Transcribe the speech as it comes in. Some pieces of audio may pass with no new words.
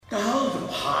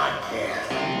Blah,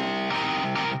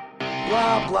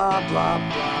 blah, blah, blah,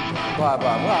 blah, blah,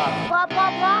 blah. Blah, blah,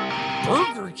 blah.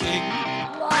 Burger King.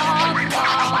 Blah, blah,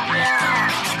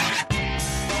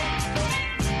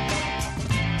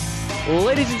 blah.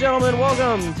 Ladies and gentlemen,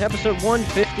 welcome to episode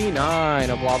 159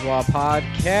 of Blah Blah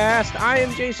Podcast. I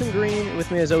am Jason Green. With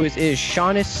me, as always, is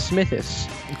Shaunus Smithis.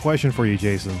 Question for you,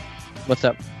 Jason. What's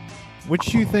up? Which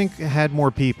do you think had more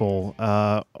people,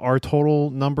 our total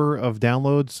number of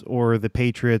downloads or the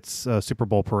Patriots Super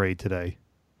Bowl parade today?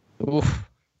 Oof.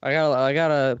 I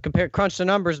gotta crunch the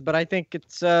numbers, but I think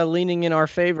it's leaning in our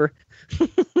favor.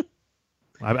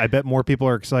 I bet more people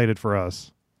are excited for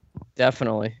us.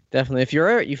 Definitely. If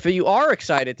you are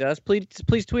excited to us,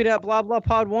 please tweet at blah blah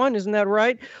pod 1. Isn't that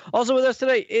right? Also with us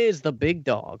today is the big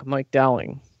dog, Mike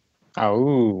Dowling.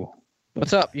 Oh.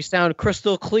 What's up? You sound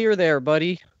crystal clear there,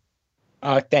 buddy.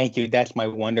 Thank you. That's my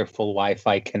wonderful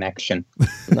Wi-Fi connection.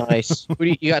 Nice.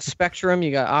 You got Spectrum?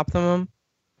 You got Optimum?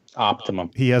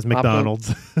 Optimum. He has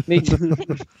McDonald's. Me too.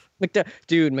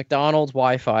 Dude, McDonald's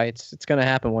Wi-Fi. It's gonna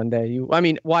happen one day.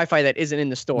 Wi-Fi that isn't in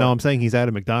the store. No, I'm saying he's at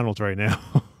a McDonald's right now.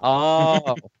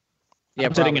 Oh. Yeah,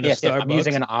 I'm sitting in a Starbucks. I'm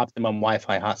using an Optimum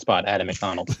Wi-Fi hotspot at a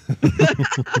McDonald's.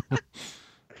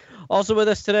 Also with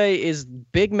us today is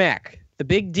Big Mac, the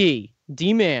Big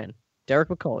D-Man, Derek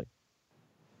McCauley.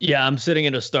 Yeah, I'm sitting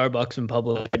in a Starbucks in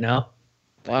public right now.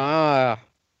 Ah.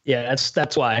 Yeah,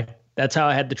 that's why. That's how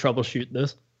I had to troubleshoot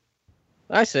this.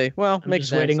 I see. Well, I'm makes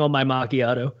just sense. waiting on my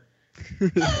macchiato.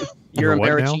 You're a What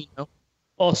now? maraschino.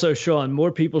 Also, Sean,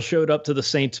 more people showed up to the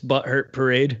Saints butthurt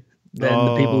parade than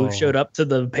the people who showed up to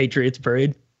the Patriots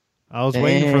parade. I was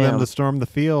waiting for them Damn. to storm the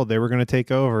field. They were going to take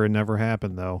over. It never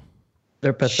happened, though.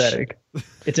 They're pathetic.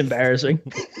 It's embarrassing.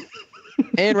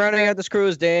 And rounding out this crew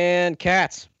is Dan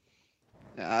Katz.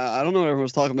 I don't know.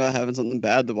 Everyone's talking about having something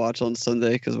bad to watch on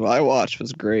Sunday because what I watched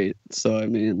was great. So, I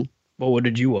mean, Well, what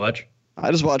did you watch? I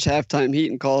just watched Halftime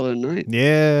Heat and called it a night.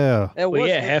 Yeah. Well,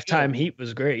 yeah, halftime heat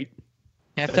was great.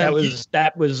 But Halftime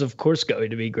that was of course going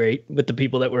to be great with the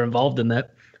people that were involved in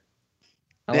that.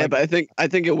 But I think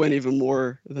it went even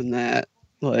more than that.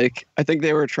 Like, I think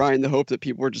they were trying to hope that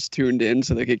people were just tuned in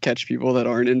so they could catch people that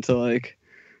aren't into like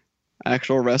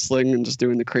actual wrestling and just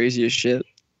doing the craziest shit.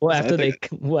 Well, I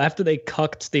after they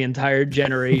cucked the entire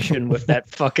generation with that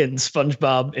fucking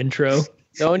SpongeBob intro,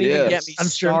 Don't even Yes. get me I'm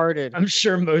sure- started. I'm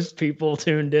sure most people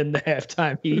tuned in to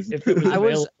halftime heat if it was I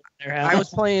was- available in their house. I was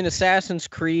playing Assassin's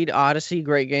Creed Odyssey,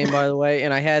 great game by the way,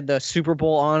 and I had the Super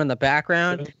Bowl on in the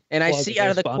background, and I Plug see their out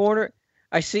of the sponsor.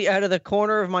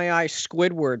 corner of my eye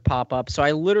Squidward pop up. So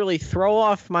I literally throw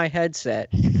off my headset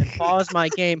and pause my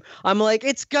game. I'm like,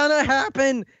 it's gonna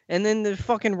happen, and then the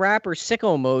fucking rapper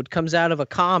Sicko Mode comes out of a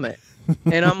comet,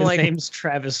 and I'm His like, name's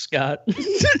Travis Scott.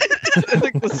 I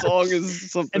think the song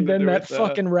is something. And to then do that with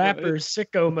fucking rapper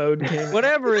Sicko Mode came.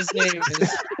 whatever his name is.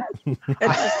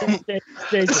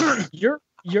 Jason,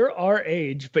 you're our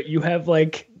age, but you have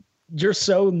like you're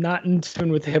so not in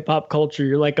tune with hip hop culture.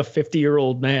 You're like a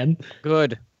 50-year-old man.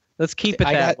 Good. Let's keep it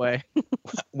I that got- way.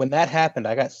 When that happened,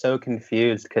 I got so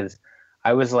confused because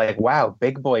I was like, wow,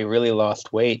 Big Boy really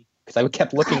lost weight. Because I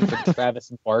kept looking for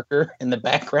Travis Barker in the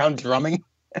background drumming.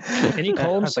 Can he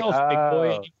call I was like, himself Big Boy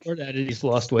oh. anymore? That he's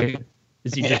lost weight.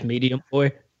 Is he just medium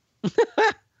boy?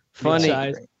 Funny.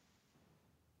 Mid-size?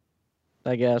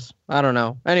 I guess. I don't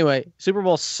know. Anyway, Super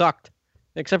Bowl sucked,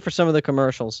 except for some of the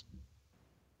commercials.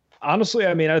 Honestly,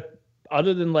 I mean,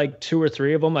 other than like 2 or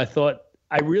 3 of them, I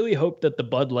really hope that the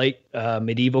Bud Light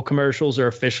medieval commercials are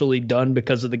officially done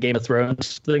because of the Game of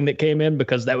Thrones thing that came in,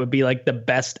 because that would be like the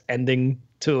best ending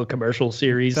to a commercial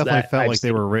series. Definitely that felt I've like they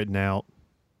seen. were written out.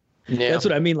 Yeah. That's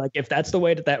what I mean. Like, if that's the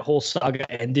way that whole saga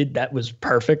ended, that was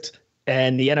perfect.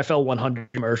 And the NFL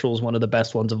 100 commercial is one of the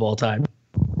best ones of all time.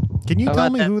 Can you How tell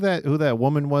about me that- who that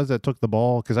woman was that took the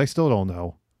ball? Because I still don't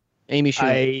know. Amy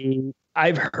Schumer.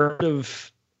 I've heard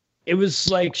of. It was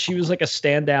like she was like a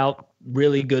standout,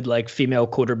 really good like female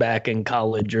quarterback in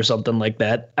college or something like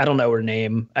that. I don't know her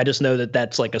name. I just know that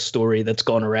that's like a story that's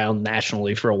gone around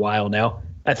nationally for a while now.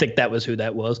 I think that was who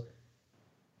that was.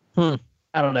 Hmm.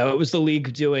 I don't know. It was the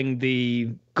league doing the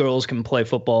girls can play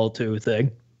football too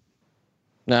thing.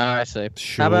 No, I see.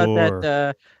 Sure.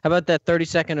 How about that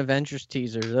 30-second Avengers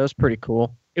teaser? That was pretty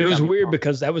cool. It was weird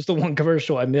because that was the one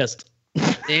commercial I missed.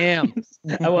 Damn.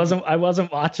 I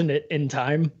wasn't watching it in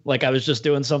time. Like, I was just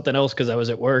doing something else because I was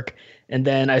at work. And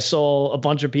then I saw a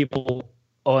bunch of people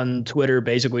on Twitter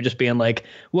basically just being like,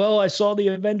 well, I saw the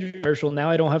Avengers commercial. Now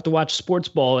I don't have to watch sports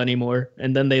ball anymore.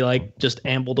 And then they like just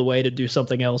ambled away to do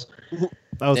something else.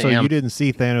 Oh, so Damn. you didn't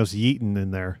see Thanos yeeting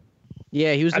in there.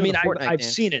 Yeah, he was I doing mean, the Fortnite I've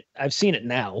dance. seen it. I've seen it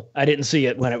now. I didn't see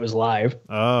it when it was live.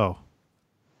 Oh.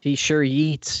 He sure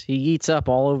yeets. He eats up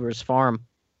all over his farm.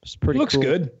 It's pretty Looks cool.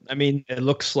 good. I mean, it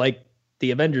looks like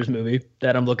the Avengers movie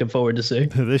that I'm looking forward to see.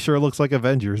 This sure looks like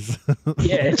Avengers.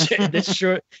 Yeah, this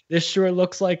sure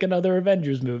looks like another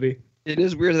Avengers movie. It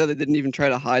is weird that they didn't even try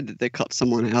to hide that they cut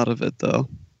someone out of it, though.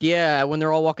 Yeah, when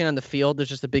they're all walking on the field, there's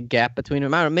just a big gap between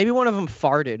them. I don't know, maybe one of them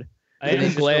farted. I And they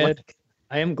am just were glad. like-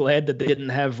 I am glad that they didn't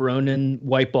have Ronan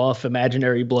wipe off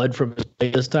imaginary blood from his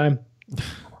plate this time.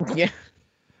 Yeah.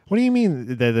 What do you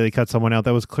mean that they cut someone out?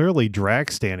 That was clearly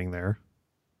Drax standing there.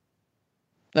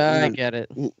 I get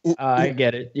it. I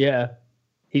get it. Yeah,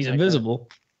 he's Okay. invisible.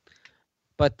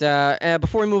 But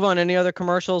before we move on, any other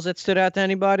commercials that stood out to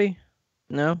anybody?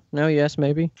 No? Yes,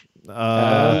 maybe?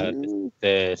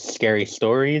 The Scary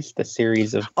Stories, the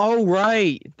series of. Oh,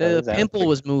 right. That The was out. pimple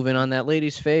was moving on that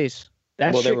lady's face.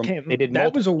 That Well, they shit were- came, they did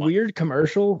that was a multiple. weird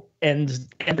commercial, and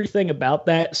everything about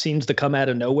that seems to come out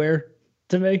of nowhere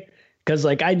to me. Because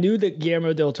like I knew that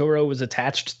Guillermo del Toro was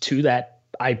attached to that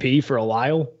IP for a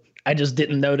while. I just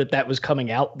didn't know that was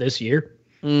coming out this year.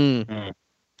 Mm.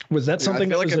 Was that something I feel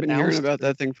that like was I've been hearing announced? about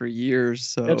that thing for years.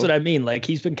 So That's what I mean. Like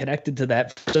he's been connected to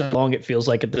that for so long. It feels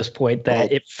like at this point that Well,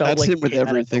 it felt that's like him it with came out of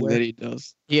everything nowhere. that he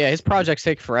does. Yeah, his projects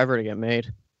take forever to get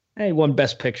made. He won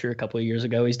Best Picture a couple of years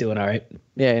ago. He's doing all right.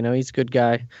 Yeah, he's a good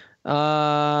guy.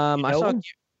 I know saw. him?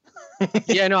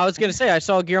 Yeah, no, I was gonna say I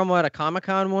saw Guillermo at a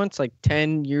Comic-Con once, like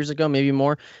 10 years ago, maybe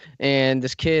more. And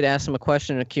this kid asked him a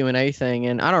question in a Q&A thing,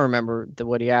 and I don't remember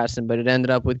what he asked him, but it ended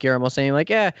up with Guillermo saying like,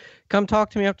 "Yeah, come talk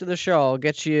to me after the show. I'll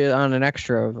get you on an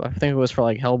extra." I think it was for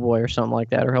like Hellboy or something like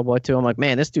that, or Hellboy 2. I'm like,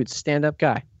 man, this dude's a stand-up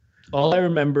guy. All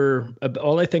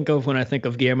I think of when I think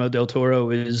of Guillermo del Toro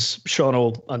is Sean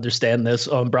will understand this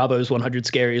on Bravo's 100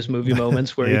 Scariest Movie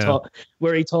Moments, where Yeah.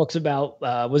 he talks about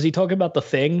was he talking about The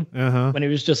Thing Uh-huh. when he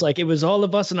was just like it was all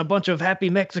of us and a bunch of happy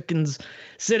Mexicans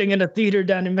sitting in a theater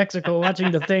down in Mexico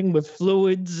watching The Thing with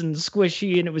fluids and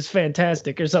squishy and it was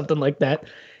fantastic or something like that.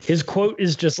 His quote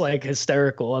is just like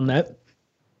hysterical on that.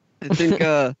 I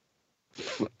think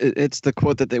it's the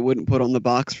quote that they wouldn't put on the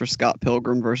box for Scott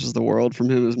Pilgrim versus the World from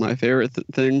him is my favorite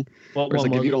thing. What Where it's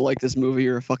one like, if was you it? don't like this movie,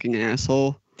 you're a fucking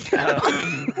asshole.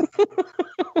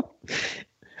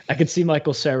 I could see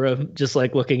Michael Cera just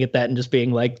like looking at that and just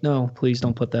being like, "No, please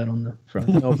don't put that on the front.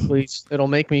 No, please. It'll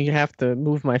make me have to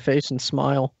move my face and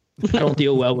smile. I don't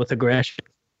deal well with aggression."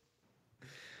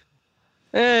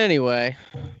 Anyway,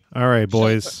 All right,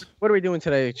 boys. what are we doing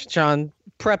today, John?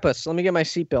 Prep us. Let me get my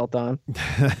seatbelt on.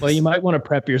 Well, you might want to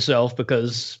prep yourself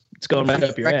because it's going right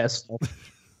up your ass.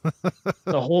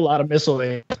 A whole lot of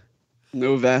miscellaneous.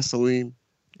 No Vaseline.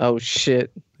 Oh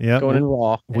shit! Yep. Going in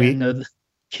raw. We And,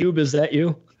 Cube, is that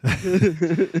you?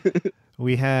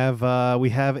 we have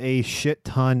a shit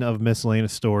ton of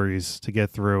miscellaneous stories to get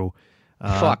through.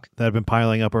 Fuck. That have been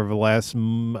piling up over the last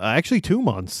actually 2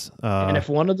 months. And if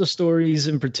one of the stories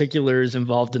in particular is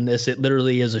involved in this, it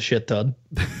literally is a shit ton.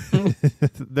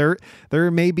 there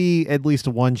may be at least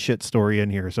one shit story in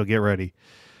here, so get ready.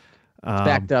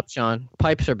 Backed up, John.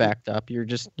 Pipes are backed up. You're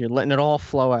letting it all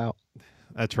flow out.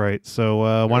 That's right.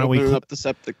 So why don't we Open up the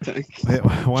septic tank?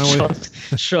 why don't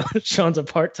we Sean's a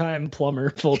part-time plumber,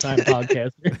 full-time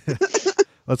podcaster.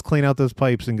 let's clean out those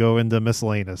pipes and go into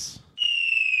miscellaneous.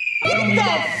 Right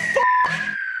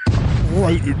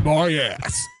in my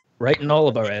ass. Right in all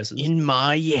of our asses. In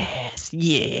my ass,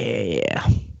 yeah.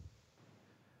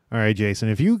 All right, Jason,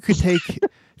 if you could take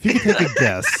a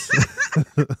guess,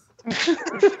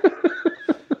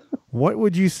 what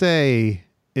would you say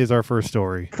is our first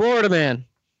story? Florida man.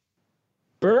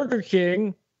 Burger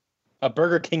King. A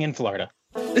Burger King in Florida.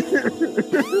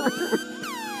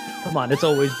 Come on, it's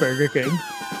always Burger King.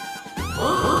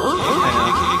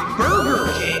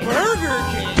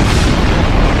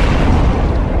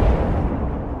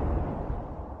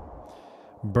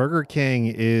 Burger King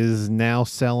is now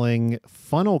selling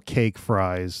funnel cake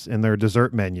fries in their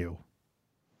dessert menu.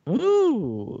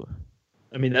 Ooh.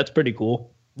 I mean, that's pretty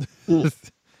cool.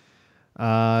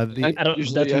 Uh, The, I don't.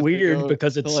 Usually That's you have to weird go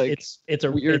because to, like, it's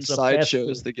a Weird it's a fast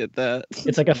sideshows food- to get that.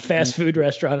 It's like a fast food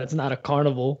restaurant. It's not a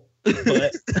carnival.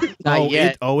 But Not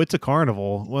yet. it's a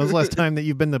carnival. When was the last time that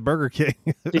you've been to Burger King?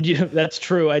 did you? That's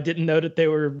true. I didn't know that they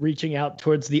were reaching out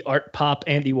towards the art pop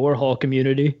Andy Warhol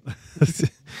community.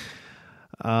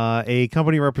 A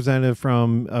company representative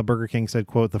from Burger King said,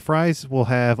 quote, "The fries will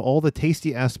have all the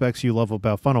tasty aspects you love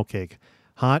about funnel cake.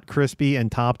 Hot, crispy,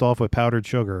 and topped off with powdered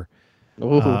sugar,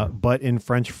 Ooh. but in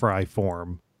French fry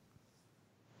form."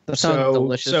 That sounds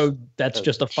delicious. So that's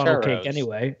just a funnel Churros. cake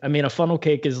anyway. I mean, a funnel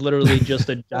cake is literally just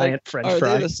a giant French Are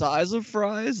fry. they the size of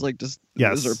fries? Like, just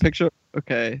Yes. Is there a picture?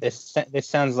 Okay. This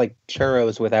sounds like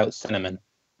churros without cinnamon.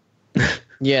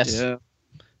 yes, Yeah.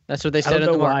 that's what they I said don't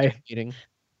in the know marketing why. meeting.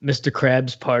 Mr.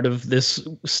 Krabs part of this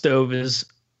stove is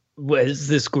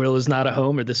this grill is not a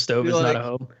home or this stove is not a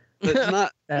home. That's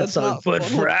not. That's not not but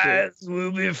funnel fries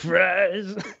will be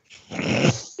fries.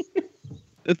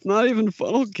 It's not even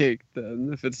funnel cake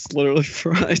then. If it's literally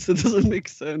fries, it doesn't make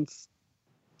sense.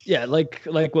 Yeah, like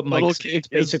what Funnel Mike cake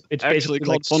it's is it's actually basically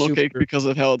called like funnel cake super- because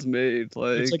of how it's made.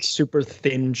 it's like super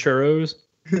thin churros.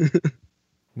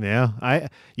 Yeah, I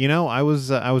was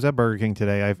at Burger King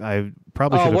today. I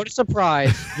probably Oh, should what a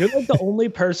surprise! You're like the only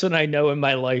person I know in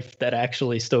my life that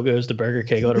actually still goes to Burger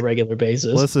King on a regular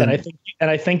basis. Listen.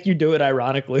 and I think you do it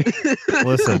ironically.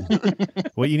 listen.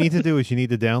 What you need to do is you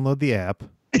need to download the app.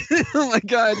 Oh my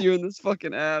god, you in this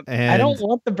fucking app. And I don't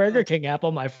want the Burger King app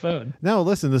on my phone. No,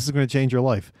 listen. This is going to change your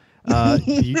life. You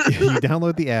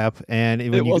download the app, and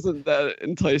It wasn't that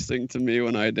enticing to me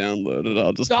when I downloaded.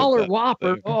 I'll just put Dollar that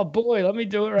Whopper. there. Oh boy, let me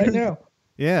do it right now.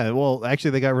 Yeah, well,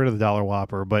 actually, they got rid of the Dollar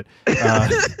Whopper, but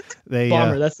they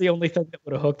Bummer. That's the only thing that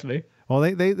would have hooked me. well,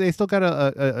 they still got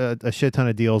a shit ton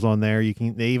of deals on there.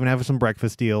 They even have some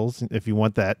breakfast deals if you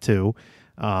want that too.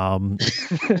 And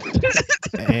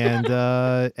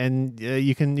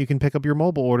you can pick up your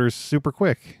mobile orders super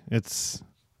quick. It's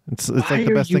like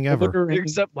the best thing ever.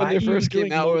 Except when they first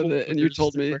came out with it and you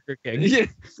told me. Yeah.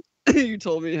 You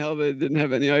told me how they didn't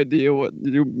have any idea what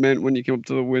you meant when you came up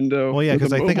to the window. Well, yeah, with because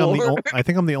the I think mobile. I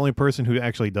think I'm the only person who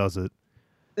actually does it.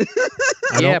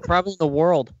 Yeah, probably in the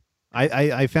world.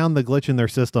 I found the glitch in their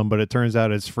system, but it turns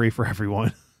out it's free for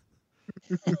everyone.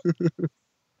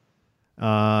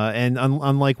 And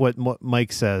unlike what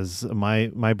Mike says,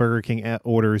 my Burger King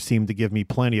orders seem to give me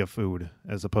plenty of food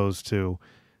as opposed to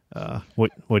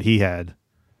what he had.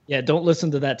 Yeah, don't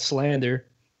listen to that slander.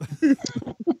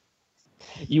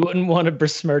 You wouldn't want to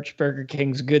besmirch Burger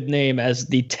King's good name as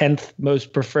the 10th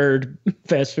most preferred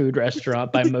fast food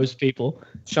restaurant by most people.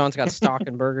 Sean's got stock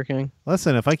in Burger King.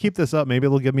 Listen, if I keep this up, maybe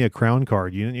they'll give me a crown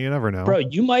card. You never know. Bro,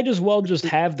 you might as well just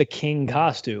have the king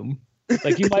costume.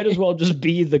 Like you might as well just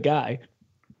be the guy.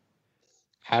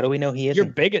 How do we know he You're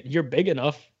isn't? big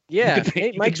enough. Yeah, You could be-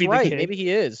 you could Mike's be the right. king. Maybe he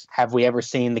is. Have we ever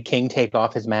seen the king take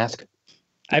off his mask?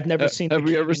 I've never seen. Have the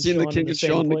we King ever and seen the Sean King in and same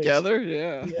Sean place. together?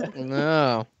 Yeah.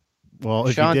 No. Well,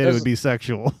 if Sean you did, it doesn't- would be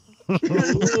sexual.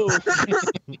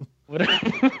 What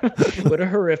a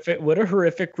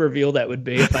horrific reveal that would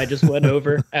be if I just went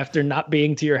over after not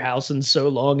being to your house in so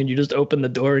long and you just open the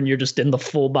door and you're just in the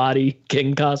full body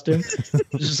king costume.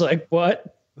 It's just like,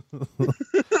 what?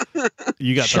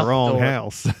 You got Shut the the wrong door.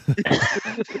 house.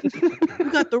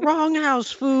 You got the wrong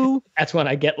house, foo. That's when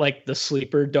I get like the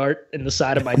sleeper dart in the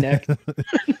side of my neck.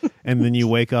 And then you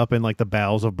wake up in like the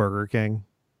bowels of Burger King.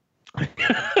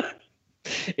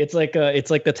 It's like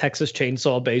the Texas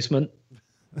Chainsaw basement.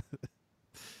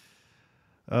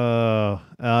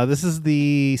 This is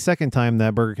the second time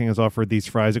that Burger King has offered these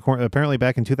fries. Apparently,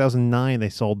 back in 2009, they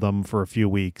sold them for a few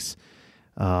weeks.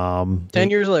 10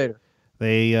 years later.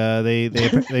 They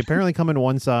apparently come in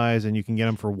one size, and you can get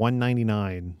them for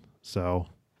 $1.99. So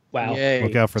Wow. Yay.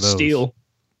 look out for those. Steal.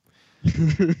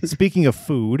 Speaking of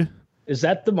food, Is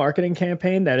that the marketing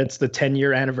campaign that it's the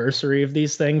 10-year anniversary of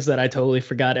these things that I totally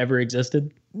forgot ever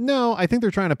existed? no, I think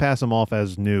they're trying to pass them off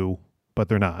as new, but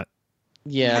they're not.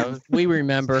 Yeah, we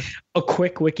remember. A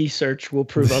quick wiki search will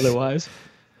prove otherwise.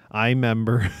 I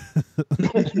remember.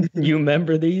 You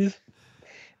remember these?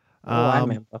 I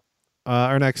remember.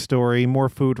 Our next story, more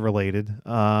food related.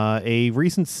 A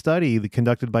recent study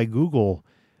conducted by Google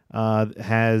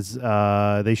has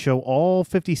they show all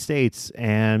 50 states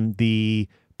and the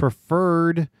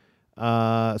preferred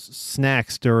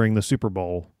snacks during the Super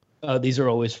Bowl These are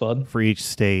always fun. for each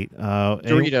state.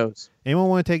 Doritos. Anyone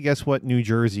want to take a guess what New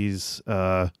Jersey's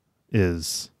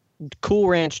is? Cool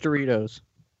Ranch Doritos.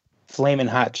 Flamin'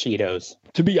 Hot Cheetos.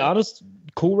 To be honest,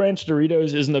 Cool Ranch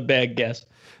Doritos isn't a bad guess.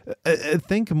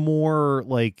 Think more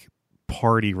like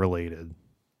party related.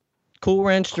 Cool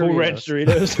Ranch Cool Doritos. Ranch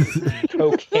Doritos.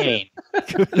 Cocaine.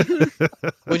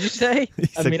 What'd you say? He I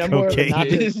said mean, I'm more of a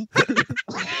cocaine.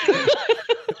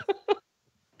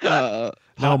 Nazi.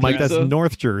 No, Mike, that's pizza.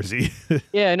 North Jersey.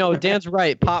 Yeah, no, Dan's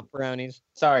right. Pop brownies.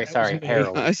 Sorry, That was me.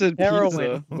 heroin. I said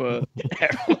Heroin. pizza, but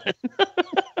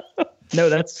No,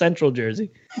 that's Central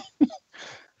Jersey.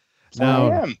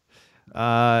 No.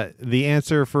 The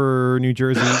answer for New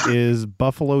Jersey is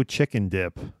buffalo chicken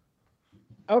dip.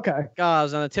 Okay. God, I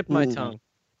was on the tip of my Ooh. tongue.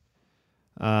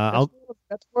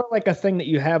 That's more like a thing that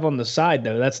you have on the side,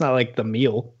 though. That's not like the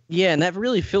meal. Yeah, and that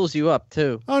really fills you up,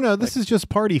 too. Oh no, this is just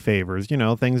party favors. You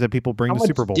know, things that people bring How to much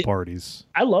Super Bowl dip- parties.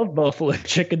 I love buffalo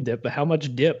chicken dip, but how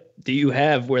much dip do you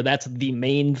have where that's the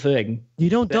main thing? You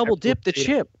don't That double everyone dip the eats.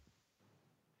 chip.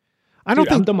 I don't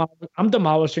Dude, think I'm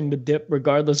demolishing the dip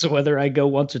regardless of whether I go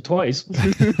once or twice.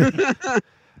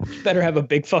 Better have a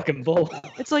big fucking bowl.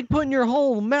 It's like putting your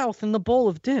whole mouth in the bowl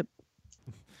of dip.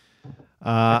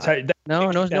 That's how- that No,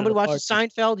 makes no, it nobody down watches the park.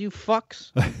 Seinfeld. You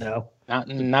fucks. No, Not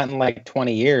in like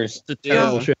 20 years. it's a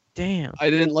terrible Yeah. show. Damn. I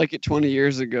didn't like it 20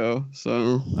 years ago,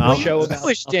 so I'll- show about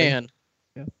Jewish nothing. Dan.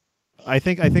 I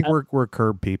think we're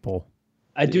curb people.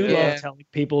 I do Yeah. love telling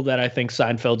people that I think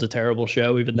Seinfeld's a terrible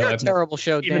show, even though You're a I've never, terrible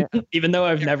show, Dan. even though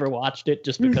I've never watched it,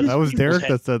 just because That was people's Derek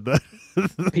that said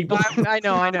that. people I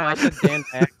know. I said Dan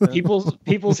back. people's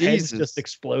heads Jesus. just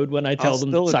explode when I tell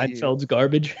them Hostility. Seinfeld's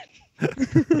garbage.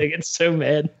 They get so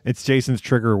mad. It's Jason's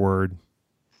trigger word.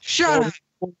 Shut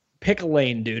up. Pick a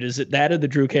lane, dude. Is it that or the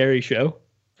Drew Carey show?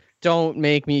 Don't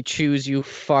make me choose, you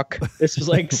fuck. This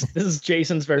is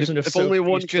Jason's version of if only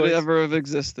one Sophie's could Choice. ever have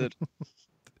existed.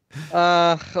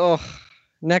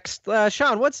 Next,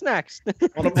 Sean, what's next?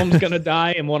 One of them's gonna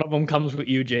die, and one of them comes with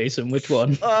you, Jason. Which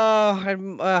one?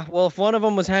 Well, if one of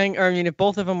them was if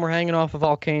both of them were hanging off a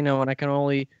volcano and I can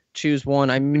only choose one,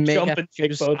 I may Jump have to and take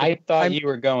choose. both. I thought I'm- you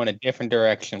were going a different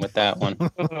direction with that one.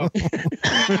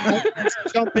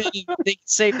 Jump in, they can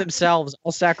save themselves.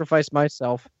 I'll sacrifice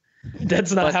myself.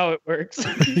 That's not how it works.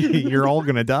 You're all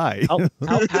gonna die.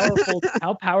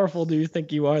 How powerful do you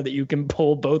think you are that you can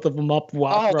pull both of them up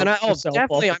while throwing yourself off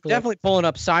Definitely, the I'm cliff? definitely pulling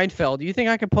up Seinfeld. Do you think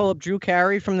I can pull up Drew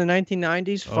Carey from the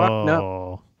 1990s? Fuck no.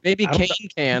 Oh. Maybe I don't Kane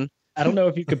can. I don't know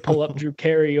if you could pull up Drew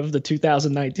Carey of the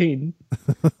 2019.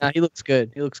 Nah, he looks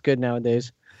good. He looks good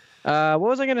nowadays. What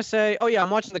was I gonna say? Oh yeah, I'm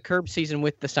watching the Curb season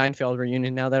with the Seinfeld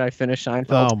reunion now that I finished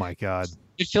Seinfeld. Oh my god.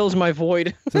 It fills my void.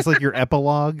 Is this like your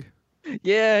epilogue?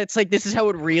 Yeah, it's like this is how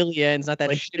it really ends, not that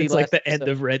Like, shitty it's like last the end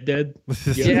episode. of Red Dead.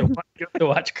 Yeah. You have to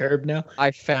watch Curb now.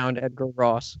 I found Edgar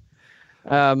Ross.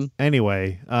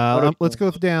 Anyway, let's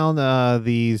go down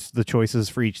the choices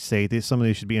for each state. Some of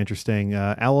these should be interesting.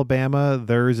 Alabama,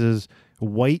 theirs is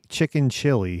white chicken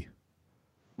chili.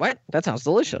 What? That sounds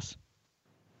delicious.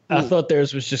 I thought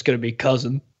theirs was just going to be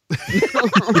cousin.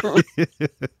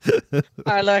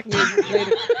 I like me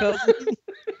later.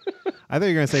 I thought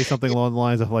you were gonna say something along the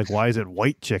lines of like, why is it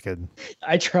white chicken?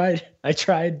 I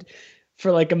tried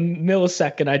for like a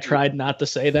millisecond. I tried not to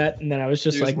say that, and then I was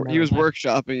just he was, like, he was never mind.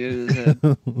 workshopping it in his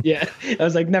head. Yeah, I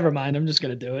was like, never mind. I'm just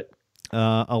gonna do it,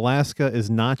 Alaska is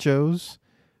nachos.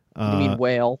 You mean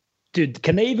whale? dude.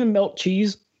 Can they even melt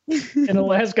cheese in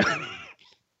Alaska?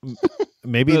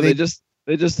 Maybe No, they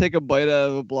they just take a bite out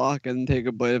of a block and take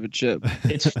a bite of a chip.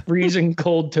 It's freezing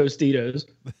cold Tostitos.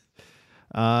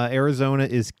 Arizona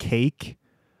is cake.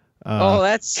 Oh,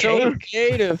 that's so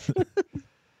creative.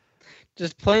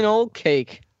 Just plain old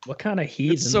cake. What kind of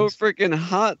heat? It's so freaking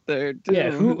hot there, too. Yeah,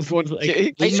 who What like,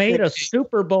 cake? we made a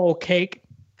Super Bowl cake.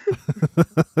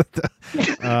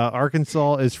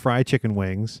 Arkansas is fried chicken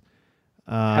wings.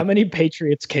 How many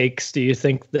Patriots cakes do you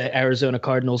think the Arizona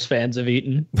Cardinals fans have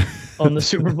eaten on the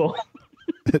Super Bowl?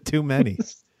 Too many.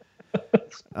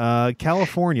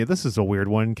 California, this is a weird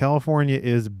one. California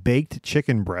is baked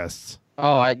chicken breasts.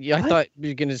 Oh, I thought you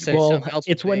were gonna say Well, something else.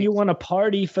 it's when you want to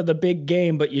party for the big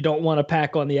game, but you don't want to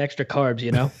pack on the extra carbs,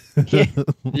 you know?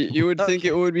 You would think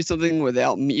it would be something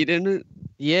without meat in it.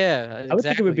 Yeah, I would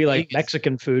think it would be like Vegas.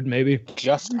 Mexican food, maybe.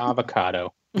 Just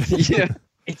avocado. Yeah,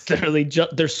 It's literally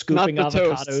just they're not scooping the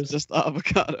avocados. toast, just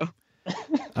avocado.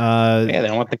 Yeah, they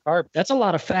don't want the carb. That's a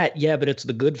lot of fat, yeah, but it's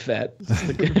the good fat. It's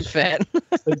the good fat.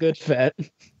 It's the good fat.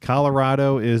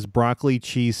 Colorado is broccoli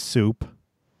cheese soup.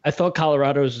 I thought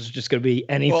Colorado's was just going to be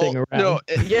anything Well, around. no,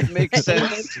 it makes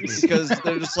sense because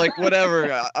they're just like,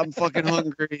 whatever. I'm fucking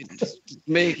hungry. Just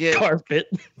make it. Carpet.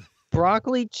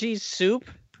 Broccoli cheese soup.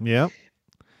 Yep.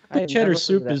 I Cheddar never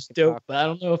soup heard of is that dope, before. but I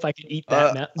don't know if I can eat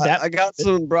that. I got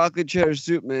some broccoli cheddar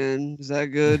soup, man. Is that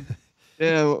good?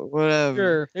 Yeah, whatever.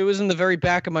 Sure, it was in the very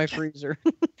back of my freezer.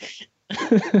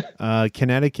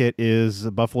 Connecticut is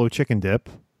buffalo chicken dip.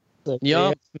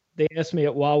 Yup. They asked me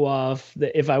at Wawa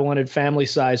if I wanted family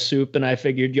size soup, and I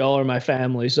figured y'all are my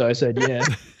family, so I said yeah.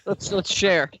 Let's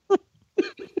share.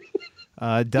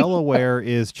 Delaware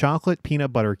is chocolate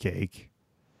peanut butter cake.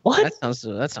 What?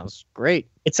 That sounds great.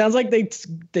 It sounds like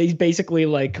they basically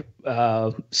like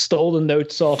stole the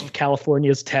notes off of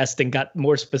California's test and got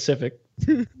more specific.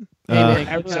 Hey, man,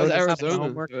 Arizona- so Arizona. it's not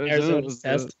homework. Arizona's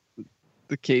test.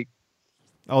 The cake.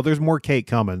 Oh, there's more cake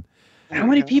coming. How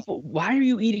many people? Why are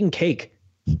you eating cake?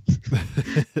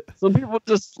 Some people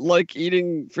just like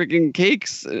eating freaking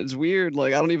cakes. It's weird.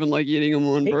 Like I don't even like eating them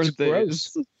on Cake's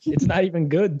birthdays. It's not even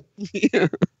good. Yeah.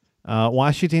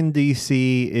 Washington,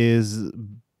 D.C. is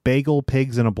bagel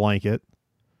pigs in a blanket.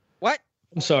 What?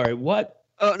 I'm sorry. What?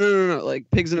 Oh no. Like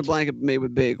pigs in a blanket made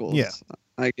with bagels. Yeah.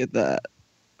 I get that.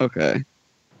 Okay.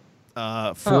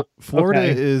 Florida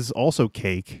okay. is also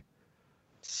cake.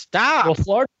 Stop. Well,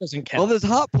 Florida doesn't count. All those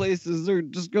hot places are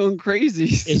just going crazy.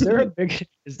 Is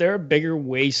there a bigger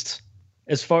waste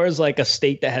as far as like a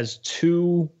state that has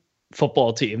 2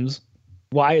 football teams?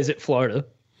 Why is it Florida?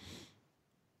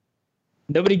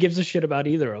 Nobody gives a shit about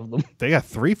either of them. They got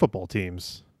 3 football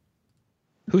teams.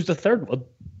 Who's the third one?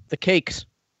 The cakes.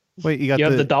 Wait, you got You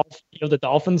have the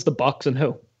Dolphins, the Bucks, and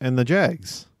who? and the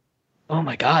Jags. Oh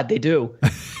my God, they do.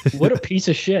 What a piece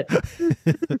of shit.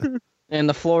 And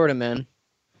the Florida men.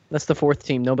 That's the 4th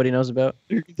team nobody knows about.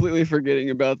 You're completely forgetting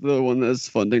about the one that's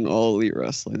funding all elite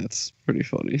wrestling. That's pretty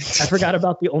funny. I forgot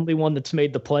about the only one that's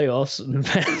made the playoffs in the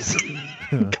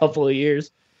past couple of years.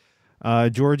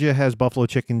 Georgia has buffalo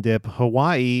chicken dip.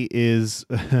 Hawaii is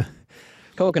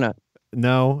Coconut.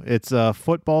 no, it's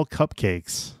football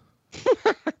cupcakes.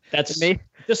 That's Me.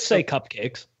 just say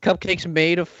cupcakes. Cupcakes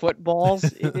made of footballs.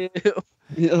 Ew.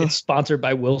 Yeah. It's sponsored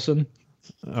by Wilson.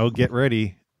 Oh, get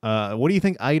ready. What do you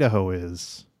think Idaho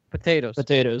is? Potatoes.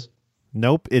 Potatoes.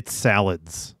 Nope, it's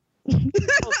salads.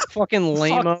 Fucking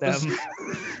lame. Fuck them.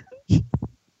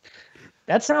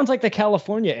 That sounds like the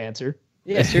California answer.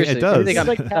 Yeah, seriously. It does. Maybe they got It's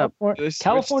like mixed up. Did I switch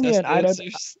California and test Idaho.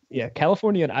 answers? Yeah,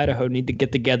 California and Idaho need to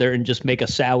get together and just make a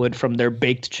salad from their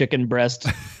baked chicken breasts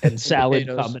and salad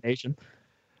Potatoes. combination.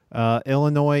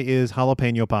 Illinois is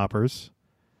jalapeno poppers.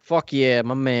 Fuck yeah,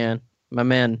 my man. My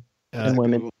men and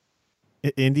women.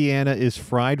 Indiana is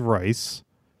fried rice.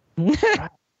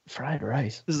 Fried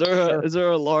rice. Is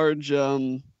there a large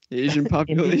Asian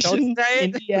population?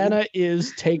 Indiana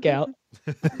is takeout.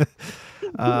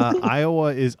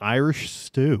 Iowa is Irish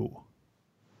stew.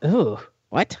 Ooh,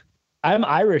 What? I'm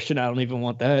Irish and I don't even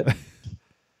want that.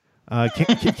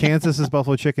 Kansas is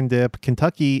buffalo chicken dip.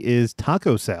 Kentucky is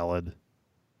taco salad.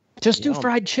 Just do Yum.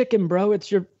 fried chicken, bro.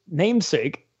 It's your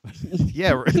namesake.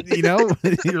 Yeah, you know,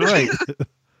 you're right.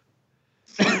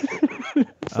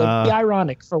 So be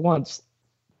ironic for once.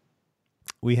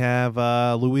 We have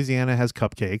Louisiana has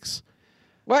cupcakes.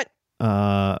 What?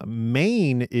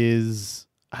 Maine is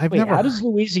I've Wait, never. how does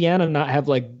Louisiana not have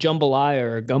like jambalaya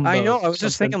or gumbo? I know. I or was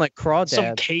just something? thinking like some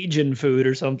crawdad, Cajun food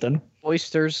or something.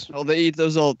 oysters. Oh, they eat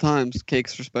those all the time.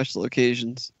 Cakes for special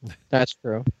occasions. That's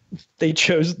true. They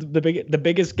chose the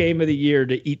biggest game of the year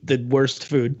to eat the worst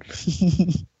food.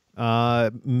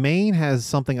 Maine has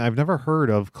something I've never heard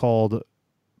of called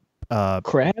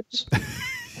Crabs?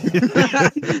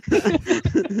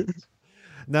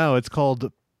 no, it's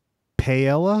called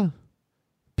paella.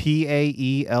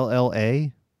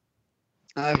 Paella.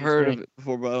 I've heard of it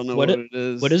before, but I don't know What what, it- it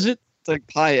is. What is it? It's like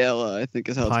paella, I think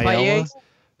is how it's Paella? pronounced.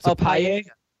 Oh, paella?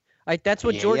 paella. That's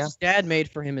what Paella? George's dad made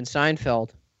for him in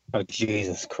Seinfeld. Oh,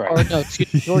 Jesus Or Christ. no,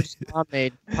 excuse me, George's mom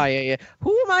made paella.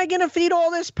 Who am I gonna feed all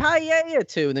this paella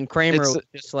to? And then Kramer It's- was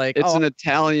just like, It's oh, an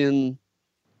Italian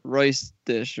rice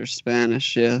dish or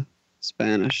Spanish, yeah.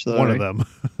 Spanish, sorry. One of them.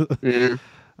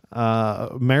 Yeah.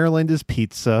 Maryland is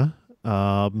pizza.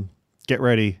 Get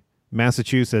ready.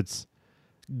 Massachusetts,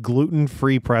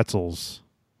 gluten-free pretzels.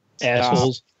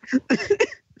 Assholes.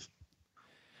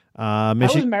 How is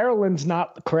Michigan. Maryland's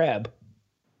not the crab?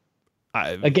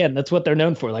 Again, that's what they're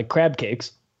known for, like crab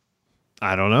cakes.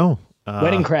 I don't know.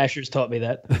 Wedding Crashers taught me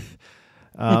that.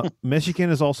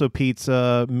 Michigan is also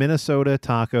pizza. Minnesota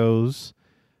tacos.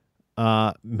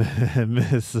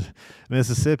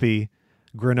 Mississippi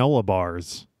granola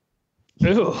bars.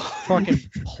 Ooh. fucking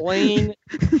plain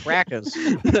crackers.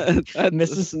 That's a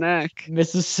Mrs. snack.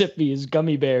 Mississippi is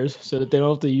gummy bears so that they don't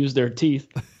have to use their teeth.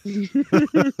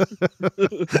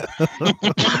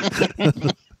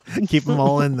 Keep them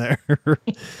all in there.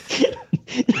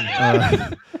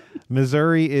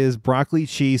 Missouri is broccoli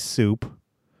cheese soup.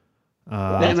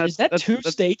 Man, Is that two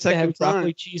that's states that have second time.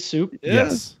 broccoli cheese soup? Yeah.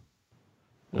 Yes.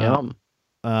 Yum.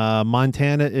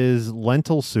 Montana is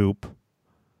lentil soup.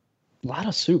 A lot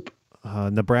of soup.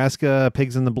 Nebraska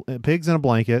pigs in a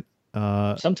blanket.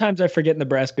 Sometimes I forget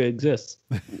Nebraska exists.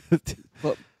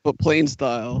 But plain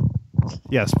style.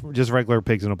 Yes, just regular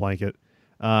pigs in a blanket.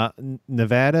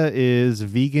 Nevada is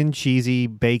vegan cheesy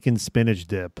bacon spinach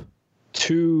dip.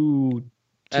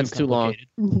 That's too long.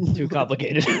 complicated. Too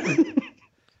complicated.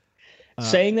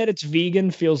 Saying that it's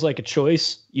vegan feels like a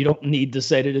choice. You don't need to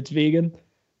say that it's vegan.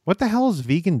 What the hell is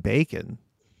vegan bacon?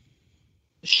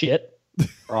 Shit.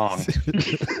 Wrong.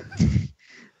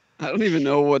 I don't even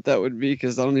know what that would be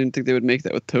because I don't even think they would make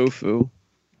that with tofu.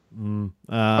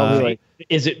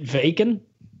 Is it vegan?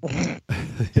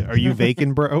 Are you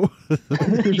vacant, bro?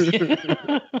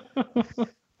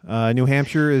 New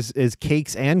Hampshire is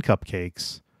cakes and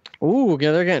cupcakes. Ooh,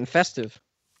 yeah, they're getting festive.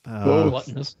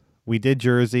 Gluttonous. We did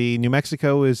Jersey. New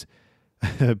Mexico is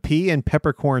pea and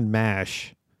peppercorn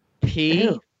mash.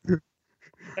 Pea.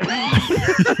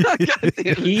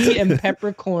 Pea and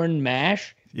peppercorn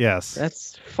mash. Yes.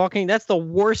 That's the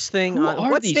worst thing. Who are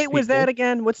What these state was that people?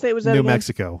 again? What state was that New again?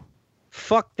 Mexico.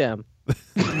 Fuck them.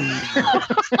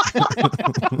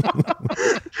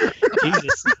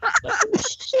 Jesus.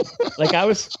 Like I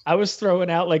was throwing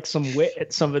out like some wit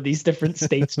at some of these different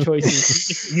states'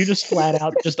 choices. You just flat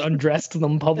out just undressed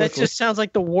them That publicly. just sounds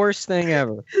like the worst thing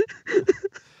ever.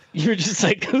 You're just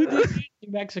like, who did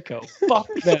New Mexico? Fuck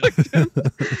them.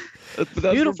 That's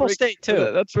Beautiful state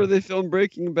too. That's where they filmed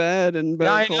Breaking Bad and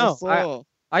Better I Call know.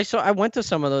 Saul. I went to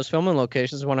some of those filming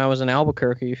locations when I was in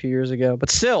Albuquerque a few years ago, but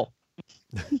still,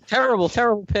 terrible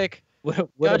pick. What a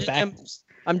Judging back, them-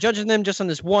 I'm judging them just on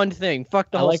this one thing.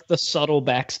 Fuck the I whole. like the subtle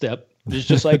backstep. It's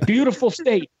just like beautiful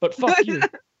state, but fuck you.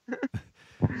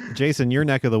 Jason, your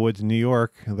neck of the woods, New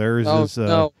York. There's Oh this.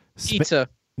 no, spi- pizza.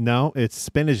 no, it's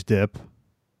spinach dip.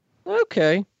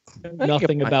 Okay.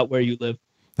 Nothing mine. about where you live.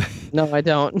 No, I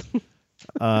don't.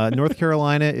 North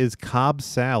Carolina is Cobb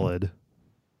salad.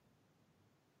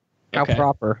 How Okay.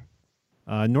 proper.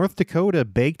 North Dakota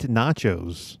baked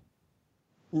nachos.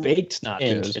 Baked nachos.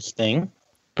 Interesting.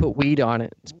 Put weed on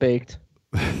it. It's baked.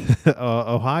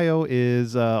 Ohio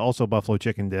is also buffalo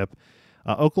chicken dip.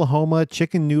 Oklahoma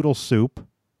chicken noodle soup.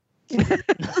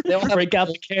 They all have Break out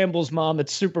the Campbell's, Mom.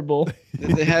 It's Super Bowl.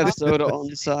 Did they have soda on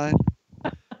the side?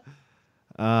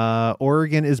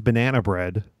 Oregon is banana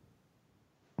bread.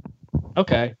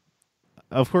 Okay.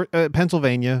 Of course,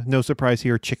 Pennsylvania, no surprise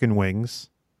here, chicken wings.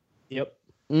 Yep.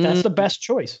 That's the best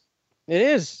choice. It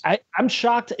is. I'm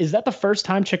shocked. Is that the first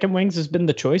time chicken wings has been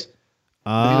the choice?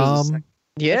 was the Um,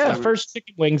 Yeah. It's the first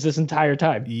chicken wings this entire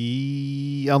time.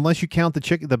 unless you count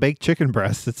the baked chicken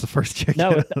breast, it's the first chicken.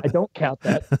 No, I don't count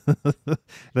that.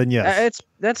 Then yes.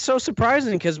 That's so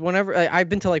surprising because whenever I've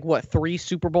been to like 3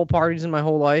 Super Bowl parties in my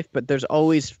whole life, but there's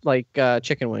always like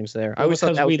chicken wings there. I always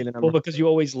thought that would be the number. because you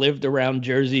always lived around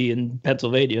Jersey and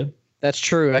Pennsylvania. That's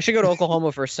true. I should go to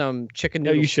Oklahoma for some chicken No,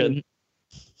 noodle you soup. shouldn't.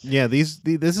 Yeah, this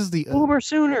is the Uber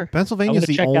sooner. I'm Pennsylvania's gonna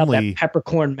the check out only that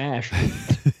peppercorn mash.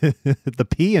 the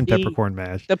pea and Pea. peppercorn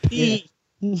mash. The pea.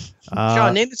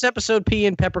 Sean, name this episode "Pea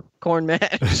and Peppercorn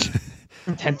Mash."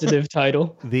 Tentative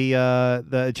title.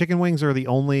 The chicken wings are the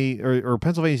only, or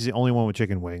Pennsylvania's the only one with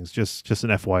chicken wings. Just an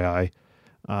FYI.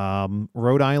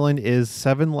 Rhode Island is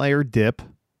 7-layer dip.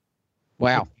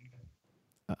 Wow.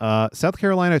 South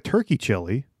Carolina turkey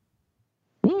chili.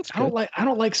 I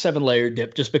don't like 7-layer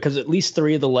dip just because at least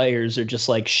 3 of the layers are just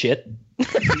like shit.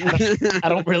 I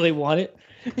don't really want it.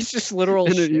 It's just literal.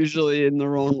 And they're shit. usually in the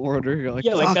wrong order. You're like,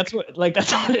 Yeah, like "Fuck." that's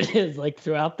what it is. Like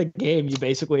throughout the game, you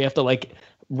basically have to like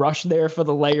rush there for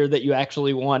the layer that you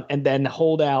actually want, and then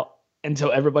hold out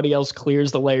until everybody else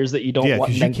clears the layers that you don't Yeah, want.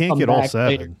 because and you then can't come get all back 7.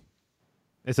 later.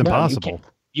 It's No, you impossible.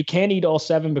 You can't eat all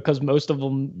 7 because most of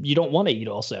them you don't want to eat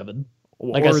all 7.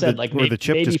 Like or I said, the, like or the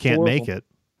chip maybe just can't 4 of make them. it.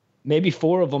 Maybe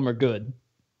 4 of them are good.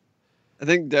 I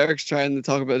think Derek's trying to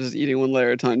talk about just eating one layer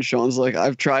at a time. Sean's like,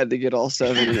 I've tried to get all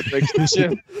 7 and it breaks the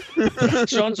chip.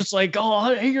 Sean's just like, oh,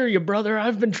 I hear you, brother.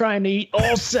 I've been trying to eat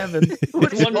all 7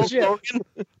 with one chip.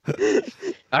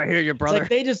 I hear you, It's brother. like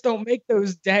they just don't make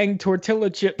those dang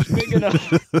tortilla chips big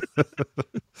enough.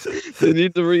 They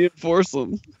need to reinforce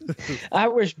them. I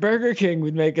wish Burger King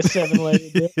would make a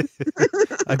 7-layer dip.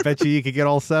 I bet you could get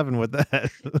all 7 with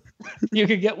that. You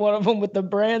could get one of them with the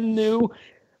brand new,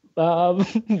 what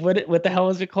the hell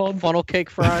is it called? Funnel cake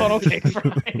fries. Funnel cake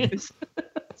fries.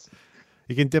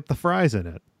 You can dip the fries in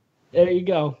it. There you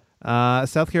go.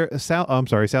 South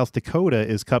Dakota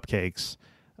is cupcakes.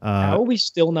 How are we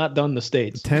still not done the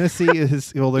states? Tennessee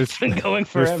is there's It's been going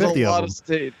there's forever. 50 A of lot them. of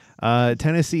states.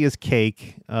 Tennessee is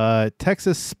cake.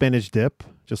 Texas spinach dip,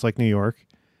 just like New York.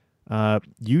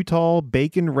 Utah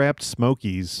bacon wrapped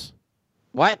Smokies.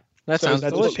 What? That So sounds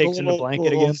that's delicious. what pigs in a blanket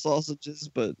little again? sausages,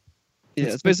 but yeah,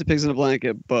 it's basically pigs in a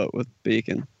blanket, but with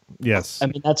bacon. Yes. I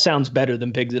mean, that sounds better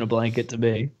than pigs in a blanket to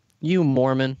me. You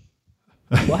Mormon.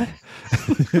 What?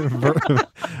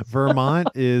 Vermont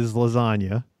is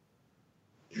lasagna.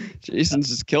 Jason's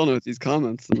just killing it with these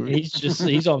comments.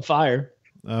 He's on fire.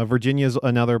 Virginia is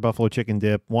another buffalo chicken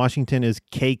dip. Washington is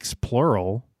cakes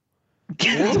plural.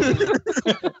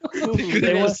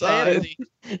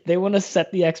 They want to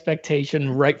set the expectation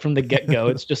right from the get-go.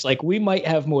 It's just like, we might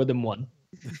have more than one.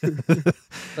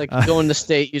 Like you go in the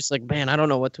state, you're just like, man, I don't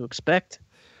know what to expect.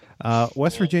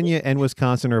 West Virginia and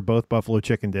Wisconsin are both buffalo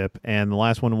chicken dip, and the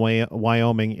last one,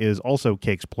 Wyoming, is also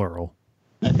cakes plural.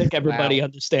 I think everybody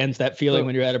understands that feeling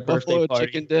when you're at a birthday Buffalo party.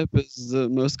 chicken dip is the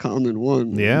most common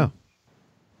one. Yeah.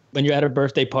 When you're at a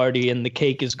birthday party and the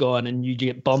cake is gone and you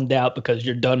get bummed out because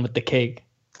you're done with the cake.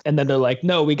 And then they're like,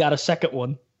 no, we got a second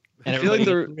one. And I feel like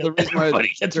everybody the reason why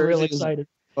everybody gets real Jersey is- excited.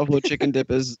 Buffalo chicken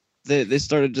dip is they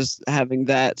started just having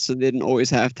that, so they didn't always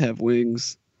have to have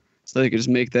wings, so they could just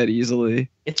make that easily.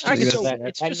 It's I just guess so that,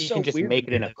 it's and just you so can just weird make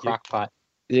it in to a me, dude. crock pot.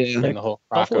 Yeah, Bring the whole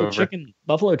crock over.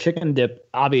 Buffalo chicken dip,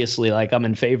 obviously, like I'm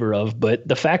in favor of, but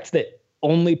the fact that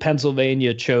only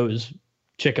Pennsylvania chose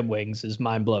chicken wings is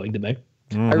mind blowing to me.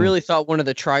 I really thought one of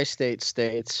the tri-state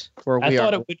states where I we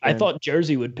thought are. it would, I thought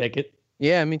Jersey would pick it.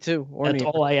 Yeah, me too. Or That's New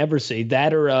York. all I ever see.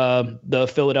 That or the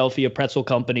Philadelphia Pretzel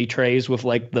Company trays with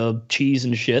like the cheese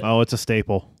and shit. Oh, it's a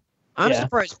staple. I'm Yeah.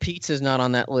 surprised pizza's not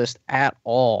on that list at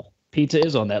all. Pizza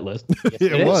is on that list. It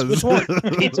It is. was. Which one?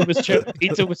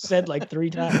 Pizza was said like 3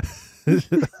 times.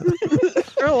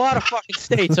 There are a lot of fucking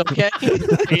states, okay?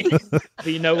 But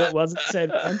you know what wasn't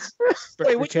said once?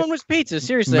 Wait, which one was pizza?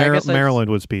 Seriously, I guess Maryland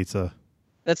was pizza.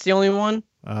 that's the only one.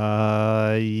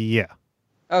 Yeah.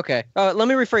 Okay, let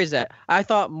me rephrase that. I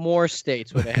thought more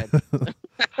states would have had.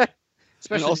 and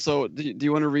Especially also, do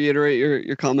you want to reiterate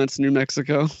your comments, New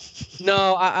Mexico?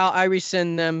 no, I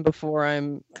rescind them before I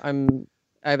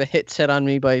have a hit set on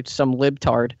me by some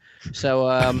libtard. So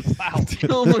Wow.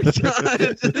 Oh my god,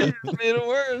 it made it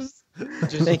worse.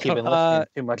 Just Thank you. keep listening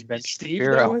too much Ben Steve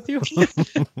there Shapiro. with you?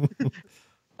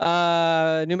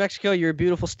 New Mexico, you're a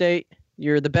beautiful state.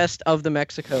 You're the best of the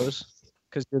Mexicos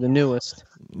because you're the newest.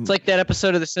 It's like that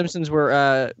episode of The Simpsons where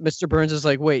Mr. Burns is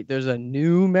like, "Wait, there's a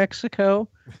New Mexico."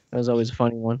 That was always a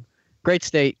funny one. Great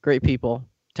state, great people.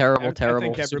 Terrible,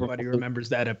 terrible. I think everybody super- remembers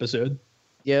that episode.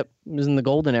 Yep, it was in the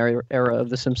golden era of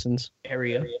The Simpsons.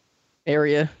 Area.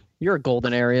 You're a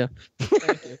golden area.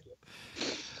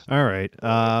 All right.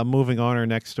 Moving on. Our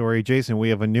next story, Jason. We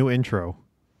have a new intro.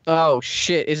 Oh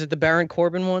shit! Is it the Baron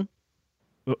Corbin one?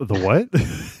 The what?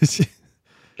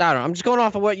 I don't know. I'm just going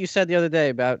off of what you said the other day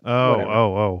about. whatever.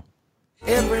 oh.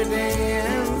 Every day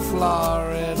in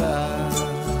Florida.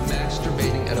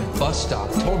 Masturbating at a bus stop.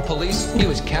 Told police he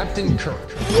was Captain Kirk.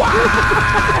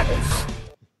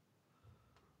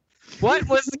 What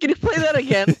was? Can you play that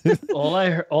again? all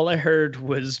I heard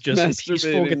was just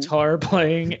peaceful Masturbating. guitar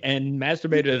playing and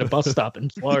masturbated at a bus stop in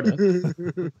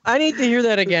Florida. I need to hear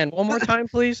that again. One more time,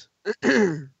 please.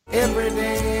 Every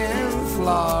day in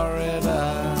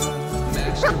Florida.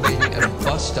 Masturbating at a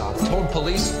bus stop. Told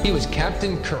police he was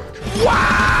Captain Kirk.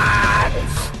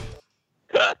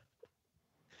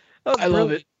 Oh, I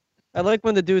love it. I like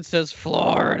when the dude says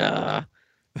Florida.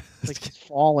 It's like he's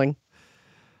falling.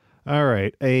 All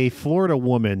right. A Florida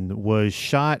woman was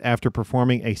shot after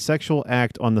performing a sexual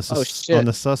act on the Oh, shit. on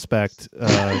the suspect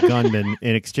gunman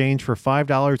in exchange for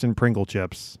 $5 in Pringle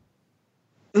chips.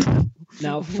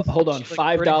 Now, hold on.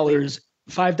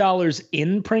 $5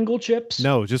 in Pringle chips?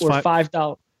 No, just or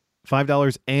 $5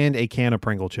 $5. and a can of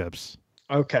Pringle chips.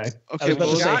 Okay. Okay, I was about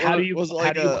to say, how do you was it like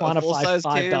how do you a quantify full-size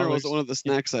can, or was $5? it one of the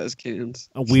snack size cans?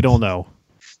 We don't know.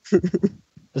 I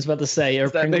was about to say, are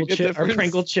Does that make a difference?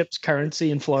 Pringle chips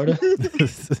currency in Florida? Did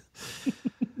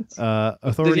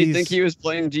Authorities. he think he was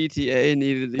playing GTA and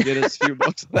needed to get his few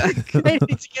bucks back? I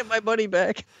need to get my money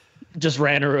back. Just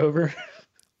ran her over.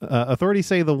 Authorities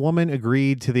say the woman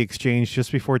agreed to the exchange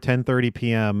just before 10:30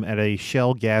 p.m. at a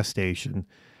Shell gas station.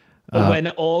 When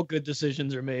all good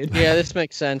decisions are made. Yeah, this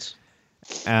makes sense.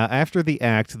 After the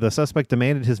act, the suspect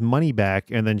demanded his money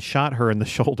back and then shot her in the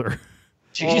shoulder.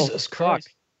 Jesus Christ.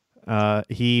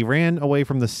 He ran away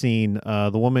from the scene.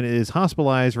 The woman is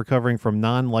hospitalized, recovering from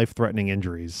non-life-threatening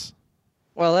injuries.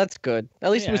 Well, that's good. At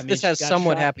least Yeah, I mean, this she has got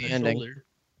somewhat shot happy in the ending. shoulder.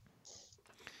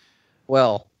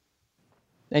 Well,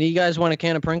 and you guys want a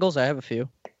can of Pringles? I have a few.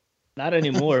 Not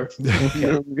anymore.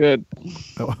 I'm good.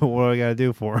 What do I got to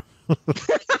do for him?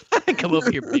 Come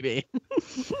over here, baby.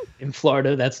 In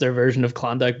Florida, that's their version of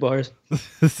Klondike bars.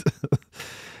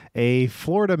 A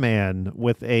Florida man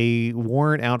with a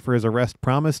warrant out for his arrest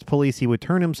promised police he would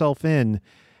turn himself in.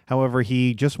 However,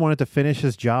 he just wanted to finish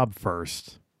his job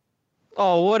first.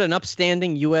 Oh, what an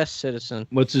upstanding U.S. citizen.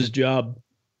 What's his job?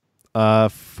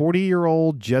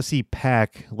 40-year-old Jesse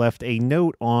Pack left a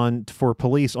note for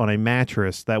police on a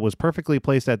mattress that was perfectly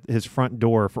placed at his front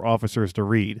door for officers to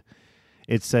read.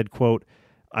 It said, quote,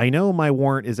 "I know my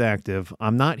warrant is active.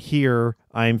 I'm not here.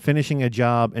 I'm finishing a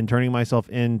job and turning myself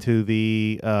into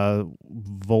the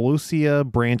Volusia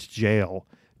Branch Jail.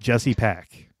 Jesse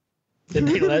Pack." Did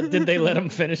they let him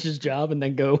finish his job and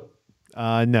then go?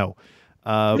 No.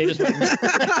 They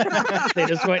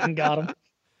just went and got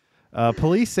him.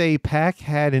 Police say Pack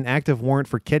had an active warrant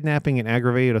for kidnapping and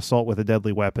aggravated assault with a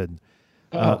deadly weapon.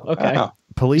 Okay. Wow.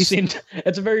 Police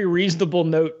It's a very reasonable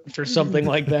note for something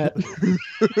like that.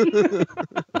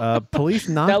 police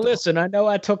Now knocked listen, I know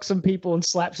I took some people and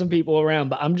slapped some people around,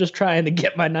 but I'm just trying to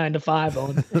get my 9 to 5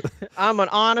 on. I'm an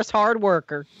honest hard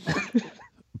worker.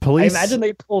 Police. I imagine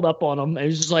they pulled up on him and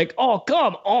he's just like, "Oh,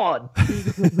 come on!"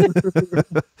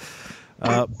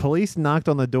 Police knocked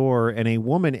on the door, and a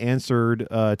woman answered,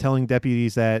 telling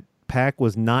deputies that Pack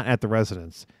was not at the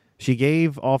residence. She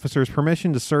gave officers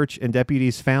permission to search, and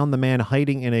deputies found the man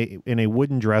hiding in a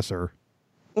wooden dresser.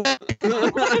 Was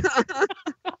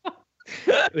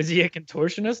he a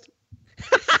contortionist?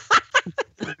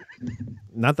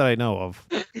 Not that I know of.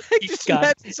 He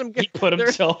put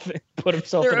himself in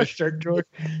a shirt drawer.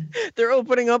 They're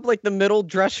opening up like the middle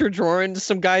dresser drawer, and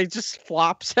some guy just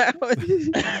flops out.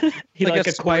 He like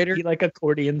a spider. He like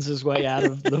accordions his way out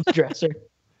of the dresser.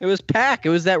 It was Pac. It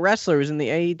was that wrestler who was in the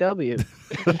AEW.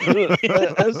 As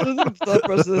soon as the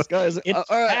rest of this guy is like, all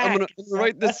right, I'm gonna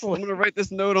write this. Wrestling. I'm gonna write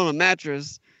this note on a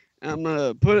mattress, and I'm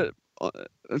gonna put it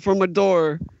from my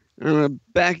door, and I'm gonna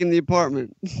back in the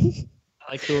apartment. I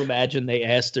like to imagine they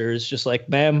asked her, "It's just like,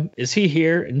 ma'am, is he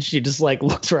here?" And she just like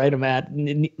looked at him right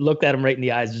in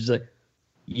the eyes, and she's like,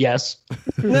 "Yes."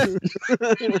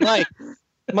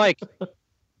 Mike,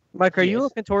 are you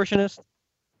a contortionist?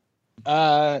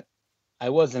 I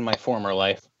was in my former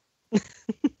life.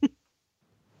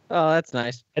 Oh, that's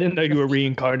nice. I didn't know you were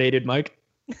reincarnated, Mike.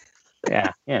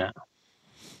 Yeah, yeah.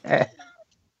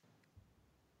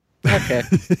 Okay.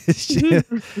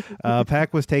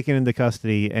 Pack was taken into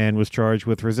custody and was charged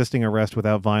with resisting arrest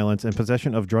without violence and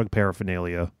possession of drug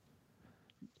paraphernalia.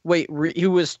 Wait, he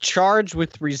was charged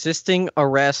with resisting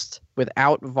arrest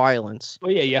without violence.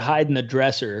 Well, yeah, you hide in the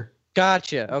dresser.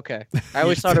 Gotcha. Okay. I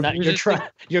always thought of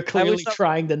You're clearly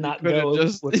trying to not go.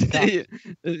 Just,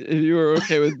 if you were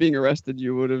okay with being arrested,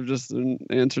 you would have just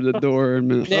answered the door and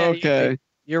been, Yeah, okay.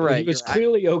 You're right. He was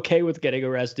clearly okay with getting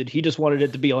arrested. He just wanted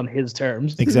it to be on his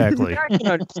terms. Exactly. I can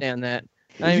understand that.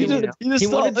 I He mean, just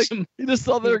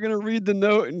thought they were gonna read the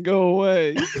note and go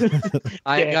away.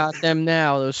 I Dan. got them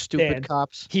now. Those stupid Dan.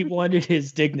 cops. He wanted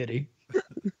his dignity. He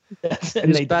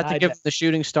was about to give the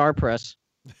shooting star press.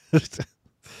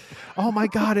 Oh my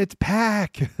God, it's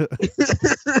Pack.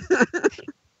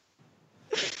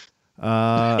 Does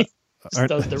the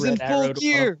He's in red arrow full to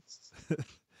gear.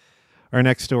 Our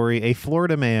next story, a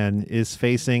Florida man is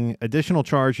facing additional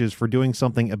charges for doing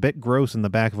something a bit gross in the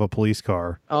back of a police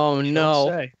car. Oh no!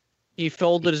 say. He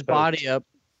folded his body up.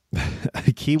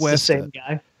 Key It's West. the same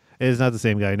guy. It is not the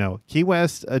same guy, no. Key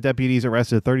West deputies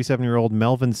arrested 37-year-old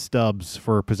Melvin Stubbs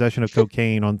for possession of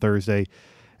cocaine on Thursday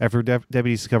after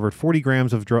deputies discovered 40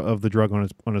 grams of the drug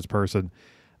on his person.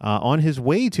 On his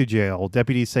way to jail,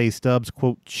 deputies say Stubbs,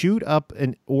 quote, chewed up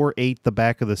or ate the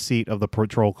back of the seat of the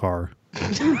patrol car.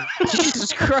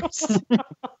 Jesus Christ!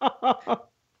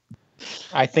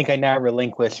 I think I now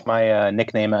relinquish my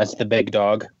nickname as the big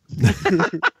dog.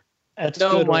 That's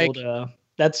No, good Mike. old.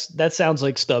 That sounds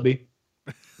like Stubby.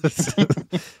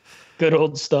 Good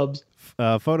old Stubbs.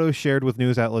 Photos shared with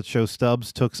news outlets show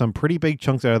Stubbs took some pretty big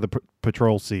chunks out of the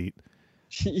patrol seat.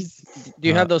 Jeez. Do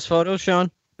you have those photos, Sean?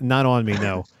 Not on me,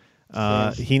 no.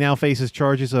 He now faces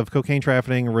charges of cocaine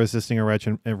trafficking, resisting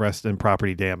arrest, and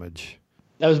property damage.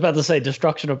 I was about to say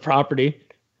destruction of property.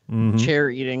 Mhm. Chair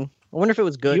eating. I wonder if it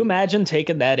was Can good. you imagine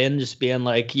taking that in, just being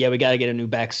like, yeah, we got to get a new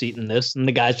back seat in this? And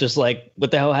the guy's just like, what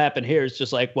the hell happened here? It's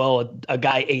just like, well, a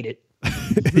guy ate it.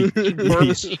 He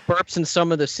burps and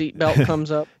some of the seatbelt comes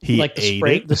up. He like ate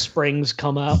it. the springs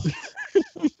come out.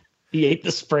 He ate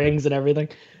the springs and everything.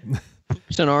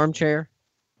 It's an armchair.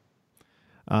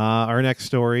 Our next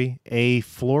story, a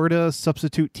Florida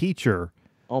substitute teacher.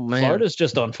 Oh man. Florida's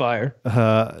just on fire.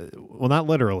 Well, not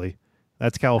literally.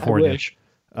 That's California. I wish.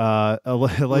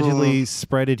 Allegedly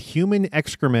spreaded human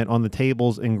excrement on the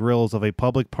tables and grills of a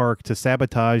public park to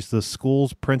sabotage the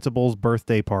school's principal's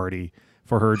birthday party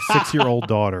for her 6-year-old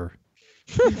daughter.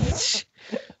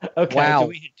 Okay. Wow.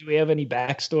 Do we have any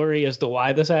backstory as to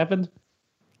why this happened?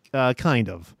 Kind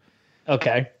of.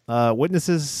 Okay.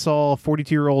 Witnesses saw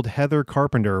 42-year-old Heather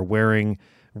Carpenter wearing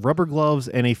rubber gloves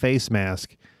and a face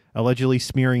mask, allegedly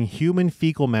smearing human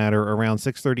fecal matter around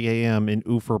 6:30 a.m. in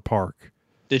Ufer Park.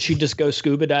 Did she just go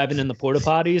scuba diving in the porta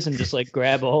potties and just like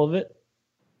grab all of it?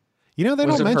 You know, they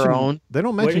Was don't it her mention own? they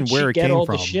don't Where mention did she where it get came all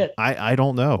the from. shit? I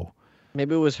don't know.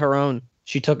 Maybe it was her own.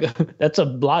 She took that's a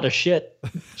lot of shit.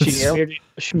 She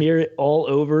smeared it all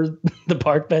over the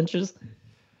park benches.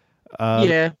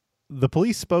 Yeah. The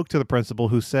police spoke to the principal,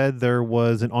 who said there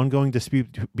was an ongoing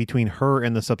dispute between her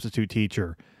and the substitute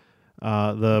teacher.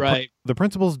 The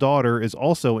principal's daughter is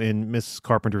also in Miss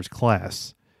Carpenter's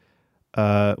class.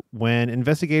 When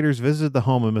investigators visited the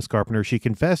home of Miss Carpenter, she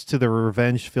confessed to the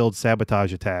revenge-filled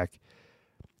sabotage attack.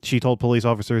 She told police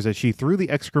officers that she threw the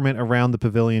excrement around the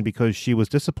pavilion because she was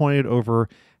disappointed over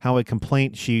how a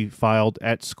complaint she filed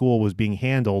at school was being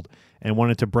handled and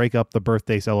wanted to break up the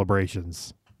birthday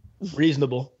celebrations.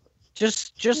 Reasonable.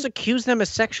 Just accuse them of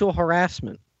sexual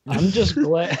harassment. I'm just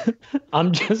glad.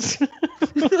 I'm just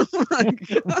Oh my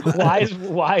God.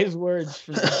 wise words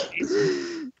for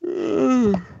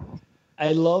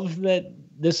I love that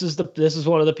this is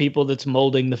one of the people that's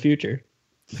molding the future.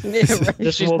 Yeah,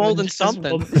 right. She's molding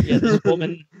something.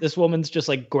 This woman's just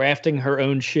like grafting her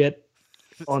own shit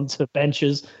onto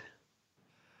benches.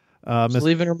 Just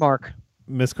leaving her mark.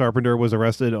 Miss Carpenter was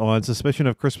arrested on suspicion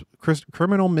of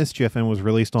criminal mischief and was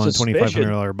released on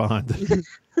 $2,500 bond.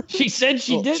 She said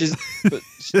she did.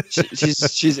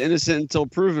 She's innocent until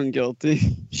proven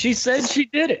guilty. She said she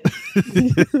did it.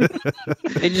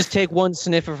 They just take one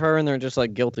sniff of her and they're just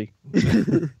like guilty.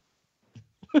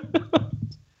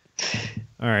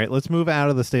 All right, let's move out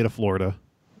of the state of Florida.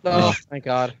 Oh, thank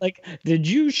God. Like, did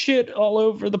you shit all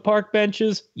over the park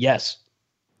benches? Yes.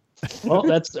 Well,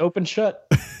 that's open shut.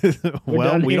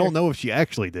 Well, we here. don't know if she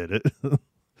actually did it.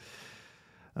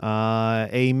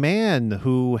 A man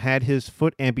who had his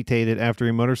foot amputated after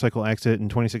a motorcycle accident in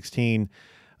 2016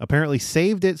 apparently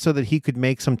saved it so that he could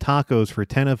make some tacos for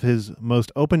 10 of his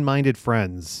most open-minded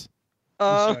friends.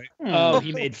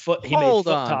 He made foot Hold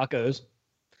on. tacos.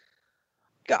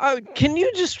 Can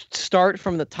you just start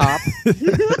from the top?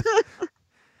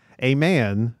 A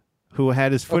man who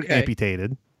had his foot Okay.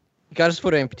 amputated Got his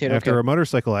foot amputated. after a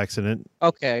motorcycle accident.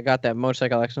 Okay, I got that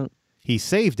motorcycle accident. He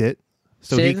saved it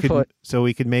so Saved the foot.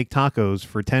 he could make tacos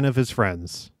for 10 of his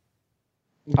friends.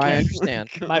 I understand.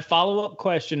 My follow-up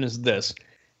question is this.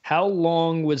 How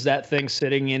long was that thing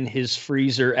sitting in his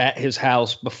freezer at his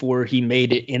house before he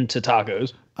made it into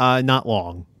tacos? Not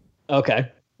long.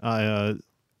 Okay.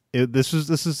 This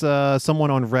is someone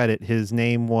on Reddit. His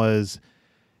name was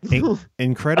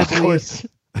incredibly.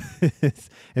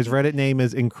 His Reddit name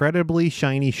is Incredibly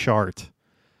Shiny Shart.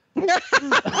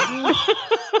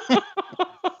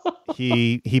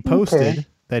 He posted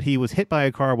that he was hit by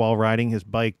a car while riding his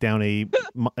bike down a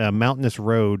mountainous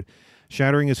road,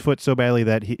 shattering his foot so badly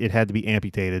that it had to be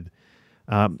amputated.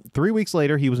 3 weeks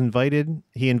later, he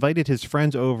invited his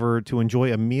friends over to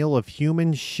enjoy a meal of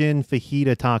human shin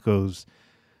fajita tacos,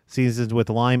 seasoned with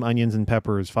lime, onions, and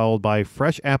peppers, followed by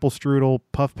fresh apple strudel,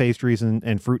 puff pastries,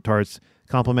 and fruit tarts,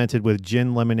 complemented with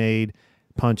gin lemonade,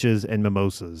 punches, and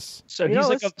mimosas. So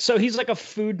he's like a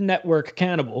Food Network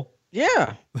cannibal.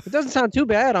 Yeah, it doesn't sound too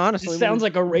bad, honestly. It sounds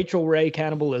like a Rachel Ray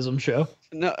cannibalism show.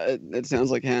 No, it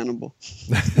sounds like Hannibal.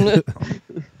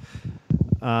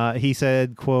 He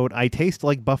said, quote, "I taste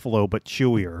like buffalo, but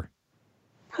chewier."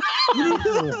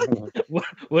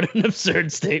 What an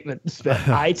absurd statement.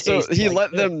 I taste So he like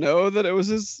let this. them know that it was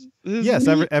his Yes,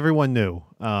 meat? everyone knew.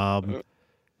 Hippies.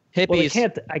 Well, they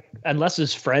can't, unless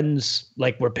his friends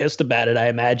were pissed about it. I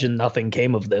imagine nothing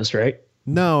came of this, right?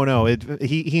 No.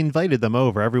 He invited them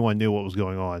over. Everyone knew what was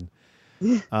going on.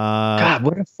 God,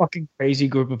 what a fucking crazy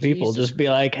group of people. Jesus. Just be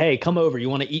like, hey, come over. You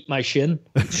want to eat my shin?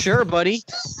 Sure, buddy.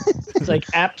 It's like,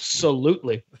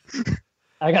 absolutely.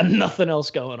 I got nothing else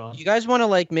going on. You guys want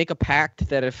to make a pact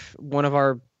that if one of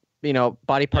our,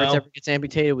 body parts No. ever gets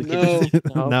amputated, we No. can.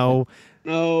 No,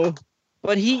 No.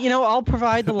 But I'll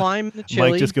provide the lime and the chili.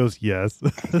 Mike just goes, yes.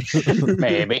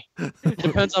 Maybe.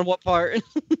 Depends on what part.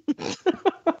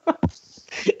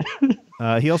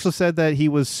 He also said that he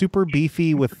was super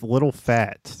beefy with little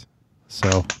fat.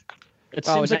 So It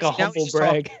Oh, seems like a now humble he's just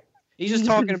brag. He's just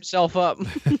talking himself up.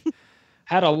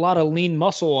 Had a lot of lean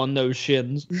muscle on those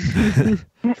shins.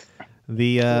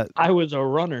 the I was a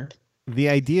runner. the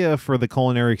idea for the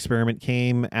culinary experiment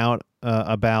came out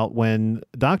about when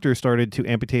doctors started to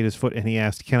amputate his foot, and he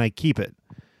asked, "Can I keep it?"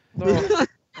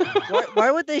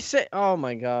 Why would they say? Oh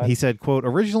my God. He said, "Quote: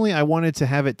 Originally, I wanted to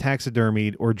have it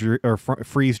taxidermied or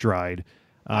freeze dried.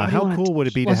 How cool would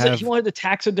it be to have?" He wanted to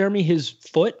taxidermy his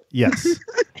foot. Yes.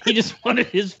 He just wanted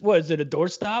his. What is it? A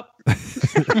doorstop?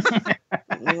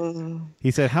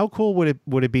 He said, "How cool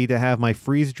would it be to have my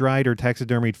freeze dried or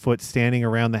taxidermied foot standing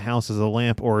around the house as a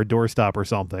lamp or a doorstop or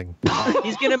something?"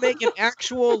 He's gonna make an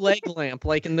actual leg lamp,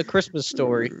 like in the Christmas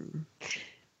Story.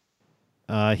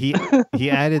 He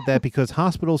added that because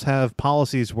hospitals have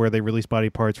policies where they release body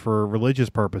parts for religious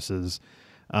purposes,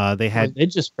 they had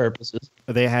Religious purposes.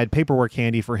 paperwork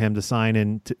handy for him to sign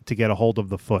and to get a hold of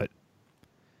the foot.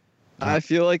 I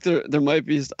feel like there might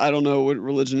be, I don't know what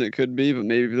religion it could be, but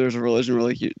maybe there's a religion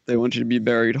where they want you to be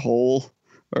buried whole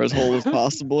or as whole as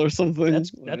possible or something.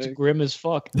 That's Like, grim as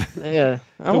fuck. Yeah,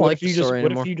 I don't What like if you the just story what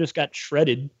anymore. if you just got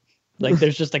shredded? Like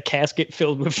there's just a casket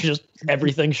filled with just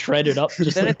everything shredded up,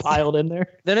 just Then like it's- piled in there.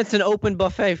 Then it's an open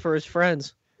buffet for his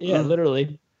friends. Yeah,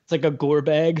 literally. It's like a gore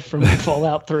bag from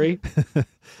Fallout 3.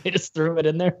 They just threw it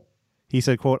in there. He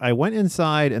said, quote, "I went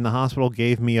inside and the hospital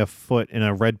gave me a foot in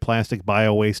a red plastic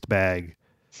bio-waste bag.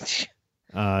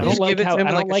 I Just don't give like it to how him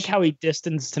I like don't a like how he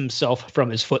distanced himself from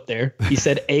his foot there. He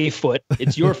said a foot.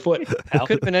 It's your foot, pal.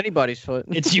 Could have been anybody's foot.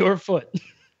 It's your foot.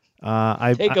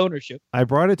 Take ownership. I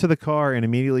brought it to the car and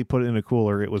immediately put it in a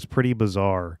cooler. It was pretty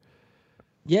bizarre.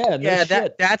 Yeah, no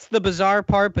shit. That's the bizarre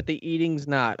part, but the eating's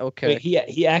not. Okay. Wait,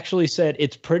 he actually said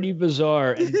it's pretty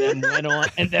bizarre, and then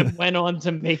went on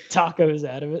to make tacos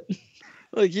out of it.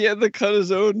 Like he had to cut his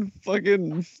own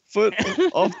fucking foot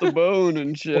off the bone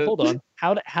and shit. Well, hold on.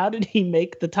 How did he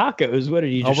make the tacos? What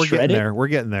did he just We're shred getting it? there. We're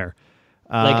getting there.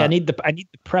 Like I need the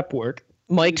prep work.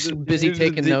 Mike's busy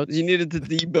taking notes. He needed to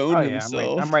debone Oh, yeah,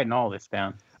 himself. I'm writing all this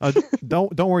down.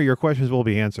 Don't worry, your questions will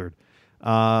be answered.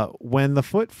 When the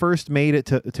foot first made it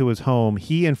to his home,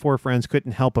 he and 4 friends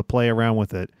couldn't help but play around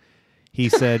with it. He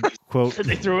said, quote,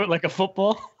 They threw it like a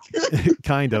football.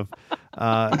 kind of.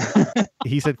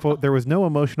 He said, quote, there was no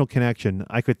emotional connection.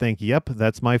 I could think, yep,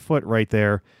 that's my foot right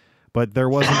there. But there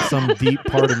wasn't some deep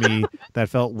part of me that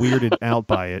felt weirded out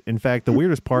by it. In fact, the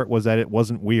weirdest part was that it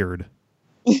wasn't weird.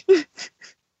 He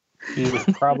was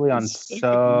probably on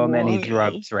so many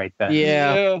drugs right then.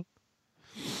 Yeah.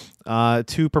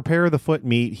 To prepare the foot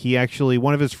meat,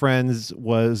 one of his friends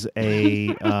was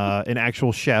an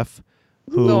actual chef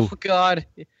Oh God.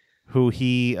 who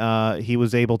he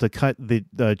was able to cut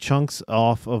the chunks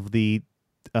off of the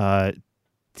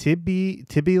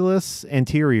tibialis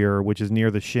anterior, which is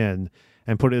near the shin,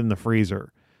 and put it in the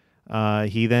freezer.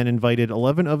 He then invited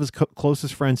 11 of his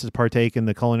closest friends to partake in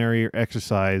the culinary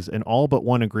exercise, and all but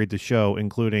one agreed to show,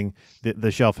 including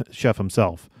the chef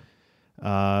himself.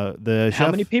 How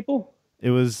many people? It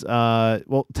was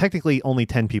technically only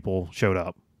 10 people showed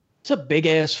up. It's a big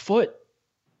ass foot.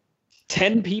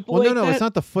 10 people. Well, ate no, that? it's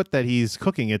not the foot that he's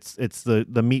cooking. It's the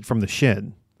meat from the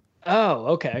shin. Oh,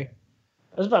 okay.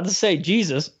 I was about to say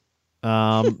Jesus.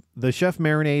 The chef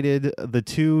marinated the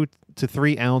 2 to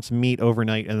 3 ounce meat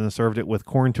overnight and then served it with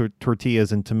corn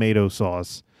tortillas and tomato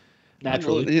sauce.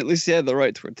 Naturally. Well, at least he had the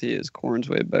right tortillas. Corn's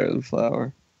way better than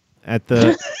flour. At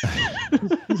the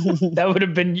That would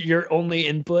have been your only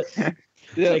input.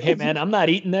 Yeah. Like, hey man, I'm not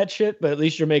eating that shit, but at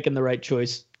least you're making the right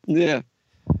choice. Yeah.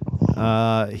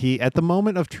 he at the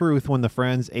moment of truth when the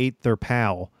friends ate their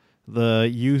pal, the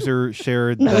user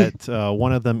shared that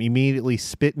one of them immediately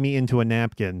spit me into a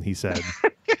napkin. He said,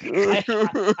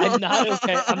 I'm not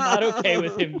okay. I'm not okay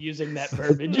with him using that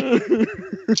verbiage.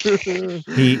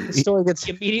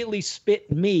 he Immediately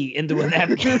spit me into a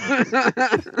napkin.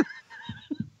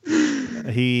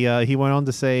 He went on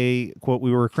to say, quote,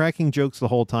 we were cracking jokes the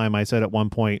whole time. I said at one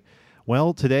point,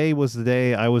 well, today was the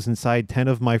day I was inside 10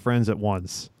 of my friends at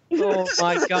once. Oh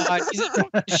my God. He's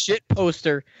a shit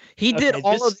poster. He did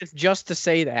all of this just to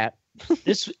say that.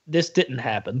 This didn't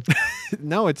happen.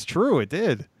 No, it's true. It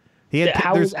did. He had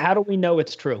How do we know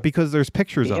it's true? because there's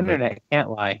pictures The of internet can't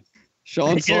lie.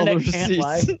 Sean The saw the internet can't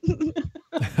lie. receipts. it.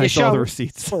 I saw Sean, the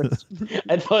receipts.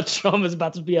 I thought Sean was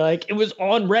about to be like, it was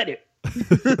on Reddit.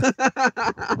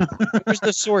 Where's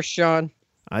the source, Sean?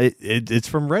 It's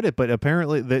from Reddit, but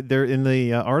apparently they're in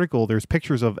the article. There's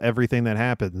pictures of everything that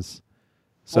happens.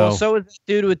 So Well, so is the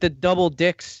dude with the double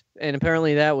dicks, and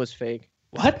apparently that was fake.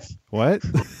 What? what?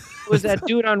 Was that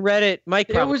dude on Reddit? Mike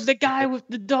There probably- was the guy with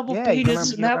the double Yeah, you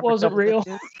penis, and that remember wasn't Double real.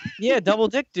 Dick, dude? Yeah, double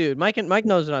dick dude. Mike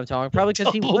knows what I'm talking. Probably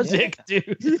because he Double was. dick, dude.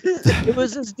 It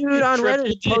was this dude on Triple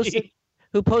Reddit D.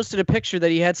 who posted a picture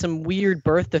that he had some weird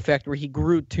birth defect where he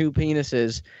grew 2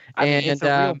 penises. I mean, And it's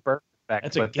a real birth defect,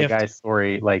 that's a but the gift. guy's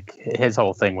story, like his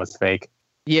whole thing was fake.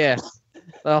 yeah,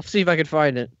 I'll see if I can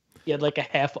find it. He had like a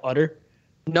half udder.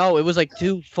 No, it was like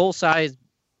 2 full-size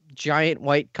giant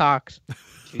white cocks.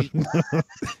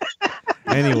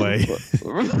 Anyway, This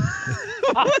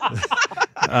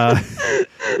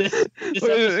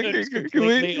episode is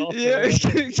completely off the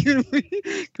rails.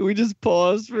 Can we just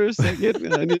pause for a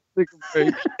second? I need to take a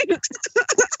break.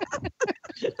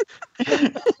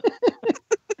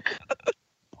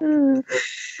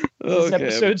 This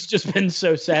episode's just been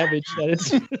so savage that it's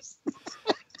just,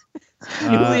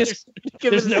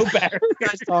 there's no barrier. What are you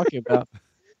guys talking about?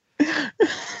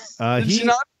 Did you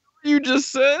not know what you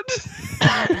just said?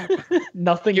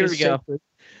 Nothing Here is we go. sacred.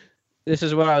 This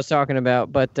is what I was talking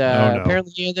about, but no.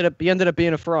 apparently he ended up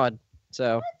being a fraud.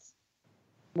 So,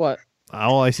 what?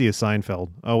 all I see is Seinfeld.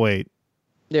 Oh wait,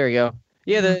 There you go.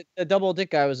 Yeah, the double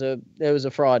dick guy was a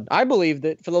fraud. I believed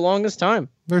it for the longest time.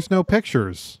 there's no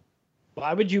pictures.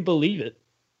 Why would you believe it?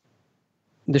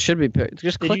 There should be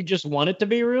just Did click. you just want it to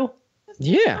be real?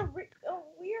 Yeah, Oh,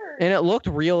 weird. and it looked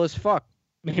real as fuck.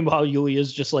 Meanwhile,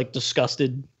 Yulia's just like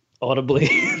disgusted audibly.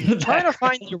 I'm trying to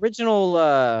find the original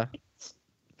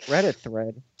Reddit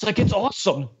thread. It's like, it's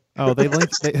awesome. Oh, they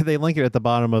link it at the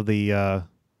bottom of the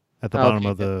bottom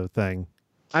of the thing.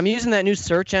 I'm using that new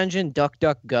search engine,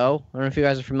 DuckDuckGo. I don't know if you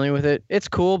guys are familiar with it. It's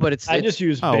cool, but I just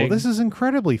use Oh, Bing. this is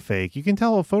incredibly fake. You can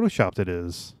tell how photoshopped it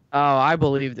is. Oh, I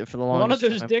believed it for the longest One of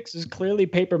those time. dicks is clearly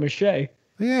paper mache.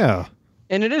 Yeah.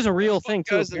 And it is a real You thing,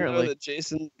 too, guys didn't know apparently. that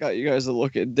Jason got you guys to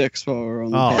look at dicks while we're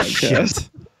on the Oh, podcast.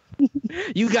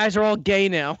 shit. You guys are all gay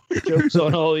now. Jokes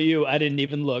on all of you. I didn't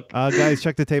even look. Guys,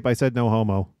 check the tape. I said no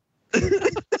homo.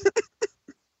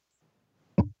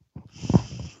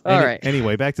 All right.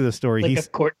 Anyway, back to the story. Like a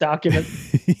court document.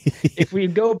 If we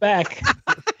go back,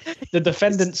 the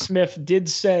defendant Smith did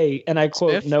say, and I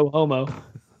quote, Smith? "No homo."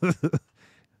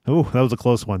 Oh, that was a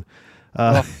close one.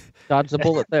 Dodge the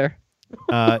bullet there.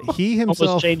 He Almost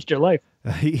himself changed your life.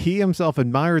 he himself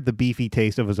admired the beefy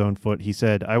taste of his own foot. He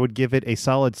said, "I would give it a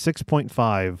solid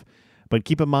 6.5, but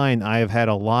keep in mind I have had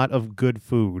a lot of good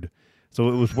food. So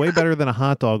it was way better than a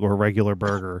hot dog or a regular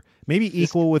burger. Maybe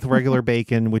equal with regular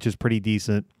bacon, which is pretty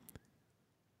decent."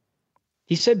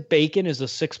 He said bacon is a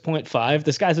 6.5.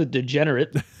 This guy's a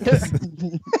degenerate.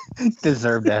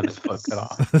 Deserved to have his foot cut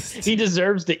off. He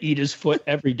deserves to eat his foot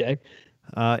every day.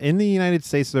 In the United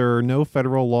States, there are no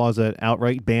federal laws that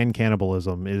outright ban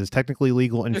cannibalism. It is technically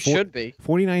legal in There should be.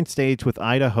 49 states, with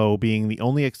Idaho being the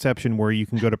only exception where you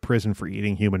can go to prison for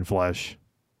eating human flesh.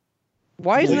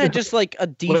 Why isn't that just like a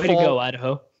Way to go, default?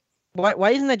 Idaho.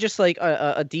 Why isn't that just like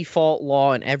a default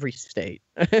law in every state?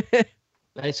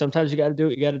 Hey, sometimes you got to do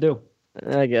what you got to do.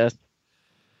 I guess.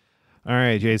 All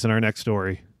right, Jason, our next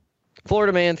story.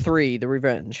 Florida Man 3: The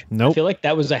Revenge. I Nope. feel like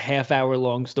that was a half-hour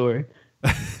long story.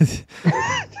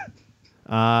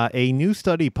 A new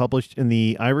study published in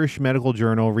the Irish Medical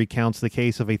Journal recounts the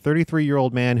case of a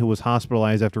 33-year-old man who was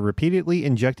hospitalized after repeatedly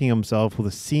injecting himself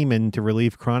with semen to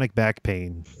relieve chronic back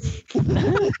pain.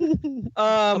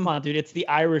 Come on, dude. It's the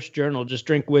Irish Journal. Just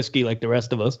drink whiskey like the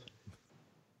rest of us.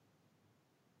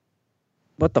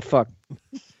 What the fuck?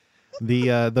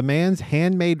 The man's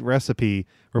handmade recipe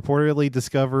was reportedly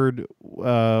discovered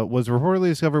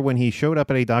when he showed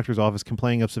up at a doctor's office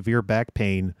complaining of severe back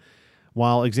pain.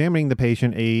 While examining the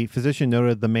patient, a physician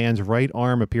noted the man's right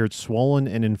arm appeared swollen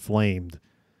and inflamed.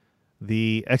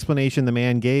 The explanation the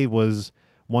man gave was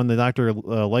one the doctor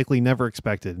likely never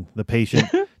expected. The patient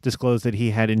disclosed that he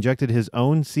had injected his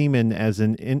own semen as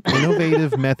an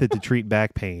innovative method to treat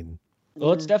back pain.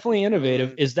 Well, it's definitely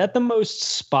innovative. Is that the most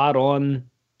spot-on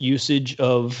usage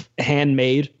of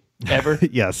handmade ever?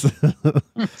 Yes.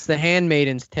 It's the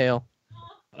Handmaiden's Tale.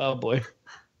 Oh, boy.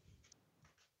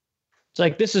 It's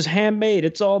like, this is handmade.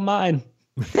 It's all mine.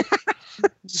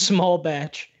 Small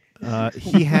batch.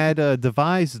 He had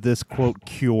devised this, quote,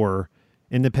 cure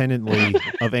independently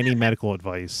of any medical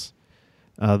advice.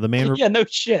 The man Yeah, no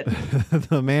shit.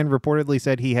 the man reportedly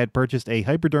said he had purchased a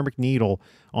hypodermic needle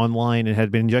online and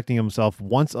had been injecting himself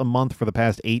once a month for the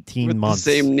past 18 With months.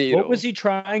 the same needle. What was he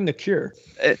trying to cure?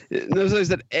 No, I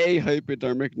said a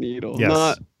hypodermic needle, Yes.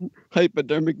 not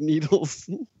hypodermic needles.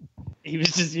 He was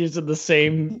just using the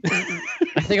same,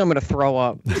 I think I'm gonna throw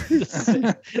up. the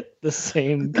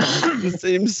same The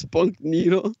same spunk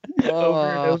needle. over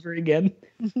and over again.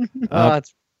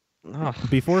 It's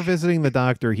Before visiting the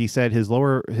doctor, he said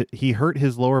he hurt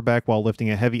his lower back while lifting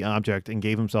a heavy object and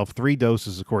gave himself 3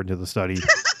 doses, according to the study.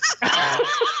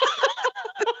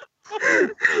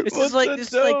 This is like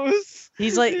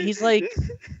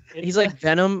he's like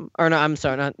Venom, or no, I'm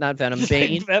sorry, not Venom, Just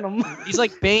Bane. like Venom. He's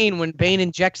like Bane when Bane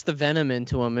injects the venom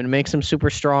into him and makes him super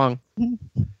strong.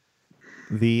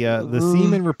 The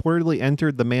semen reportedly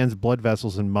entered the man's blood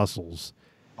vessels and muscles.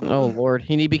 Oh Lord,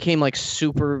 he became like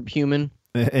superhuman.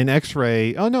 An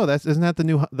X-ray. Oh no, isn't that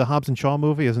the Hobbs and Shaw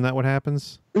movie? Isn't that what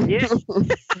happens? Yeah.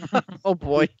 Oh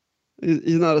boy.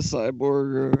 He's not a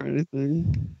cyborg or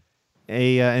anything.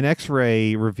 An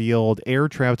X-ray revealed air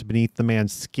trapped beneath the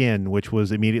man's skin, which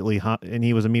was immediately and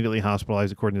he was immediately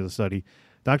hospitalized, according to the study.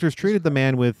 Doctors treated the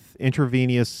man with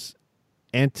intravenous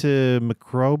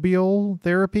antimicrobial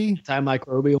therapy.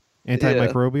 Antimicrobial.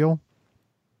 Antimicrobial.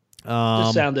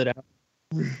 Just sounded out.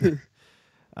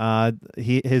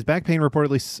 His back pain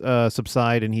reportedly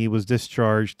subsided, and he was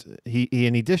discharged. He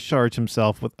discharged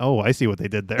himself with. Oh, I see what they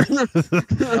did there.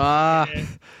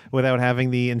 Without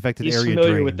having the infected He's area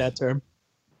familiar drained. with that term.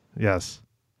 Yes.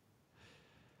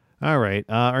 All right.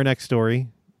 Our next story,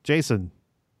 Jason.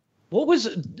 What was?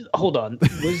 Hold on.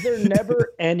 Was there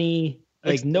never any?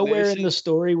 Like nowhere in the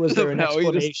story was there an How he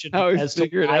explanation as to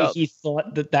figured why out. he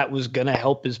thought that was gonna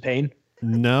help his pain?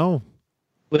 No.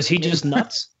 Was he just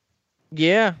nuts?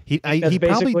 Yeah. He That's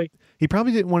basically.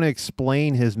 probably didn't want to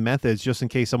explain his methods just in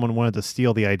case someone wanted to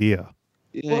steal the idea.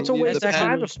 Yeah, Well, it's a he waste needs of to time.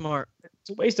 Kind of smart.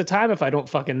 It's a waste of time if I don't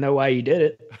fucking know why he did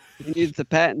it. He needs to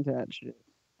patent that shit.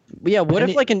 But yeah. What And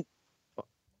if like an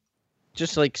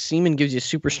just like semen gives you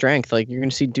super strength. Like you're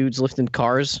gonna see dudes lifting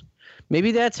cars.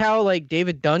 Maybe that's how like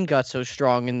David Dunn got so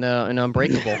strong in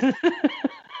Unbreakable.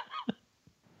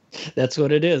 That's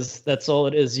what it is. That's all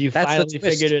it is. You That's the finally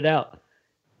twist. figured it out.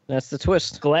 That's the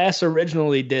twist. Glass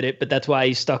originally did it, but that's why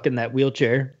he's stuck in that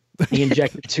wheelchair. He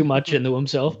injected too much into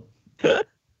himself.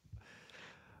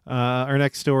 Our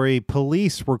next story,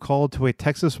 police were called to a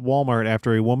Texas Walmart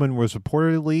after a woman was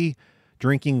reportedly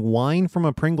drinking wine from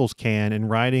a Pringles can and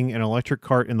riding an electric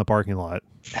cart in the parking lot.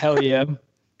 Hell yeah.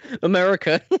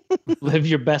 America. Live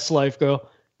your best life, girl.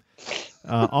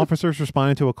 Officers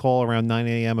responded to a call around 9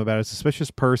 a.m. about a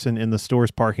suspicious person in the store's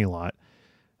parking lot.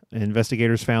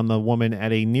 Investigators found the woman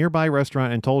at a nearby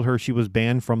restaurant and told her she was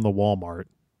banned from the Walmart.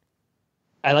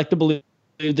 I like to believe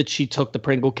that she took the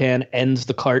Pringle can and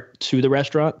the cart to the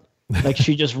restaurant. Like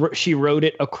she rode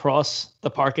it across the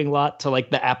parking lot to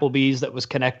like the Applebee's that was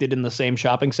connected in the same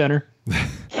shopping center.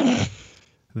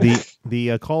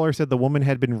 The caller said the woman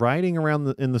had been riding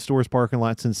around in the store's parking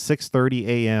lot since 6:30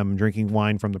 a.m. drinking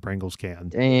wine from the Pringles can.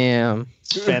 Damn.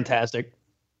 It's fantastic.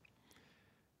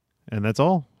 And that's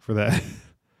all for that.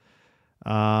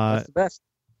 That's the best.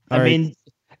 I mean,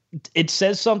 it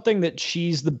says something that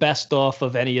she's the best off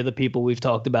of any of the people we've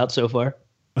talked about so far.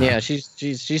 Yeah,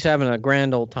 she's having a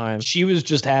grand old time. She was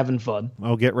just having fun.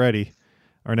 Oh, get ready.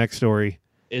 Our next story.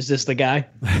 Is this the guy?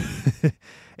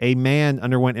 A man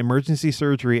underwent emergency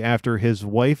surgery after his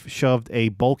wife shoved a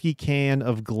bulky can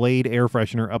of Glade air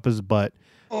freshener up his butt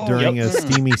during a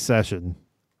steamy session.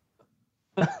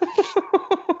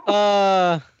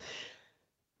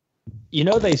 You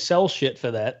know they sell shit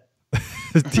for that.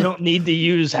 You don't need to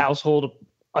use household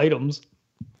items.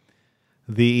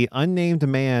 The unnamed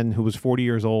man, who was 40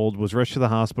 years old, was rushed to the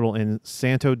hospital in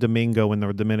Santo Domingo in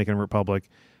the Dominican Republic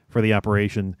for the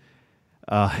operation.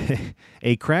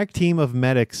 A crack team of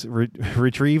medics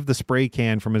retrieved the spray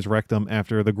can from his rectum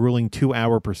after the grueling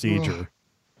 2-hour procedure.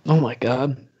 Oh my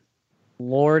God.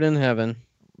 Lord in heaven.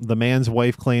 The man's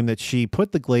wife claimed that she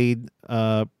put the Glade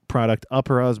product up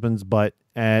her husband's butt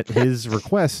at his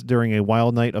request during a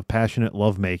wild night of passionate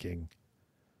lovemaking.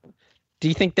 Do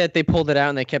you think that they pulled it out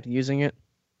and they kept using it?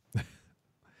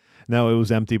 No, it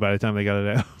was empty by the time they got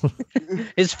it out.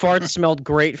 His farts smelled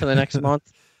great for the next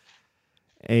month.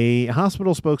 A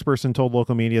hospital spokesperson told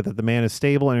local media that the man is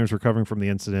stable and is recovering from the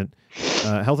incident.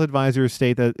 Health advisors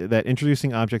state that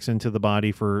introducing objects into the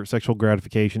body for sexual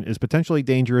gratification is potentially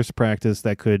dangerous practice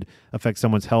that could affect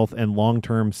someone's health and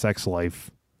long-term sex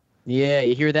life. Yeah,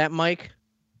 you hear that, Mike?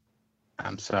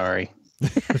 I'm sorry.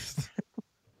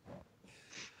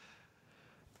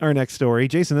 Our next story,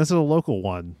 Jason, this is a local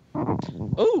one.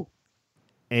 Ooh.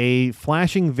 A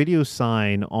flashing video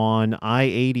sign on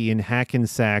I-80 in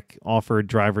Hackensack offered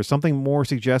drivers something more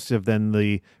suggestive than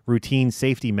the routine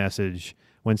safety message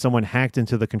when someone hacked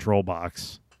into the control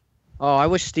box. Oh, I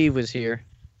wish Steve was here.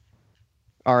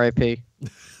 R.I.P.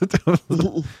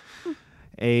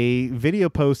 A video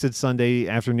posted Sunday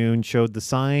afternoon showed the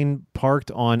sign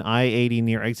parked on I-80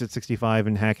 near exit 65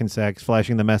 in Hackensack,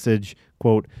 flashing the message,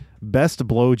 quote, "Best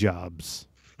blowjobs,"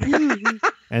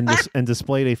 and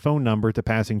displayed a phone number to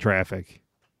passing traffic.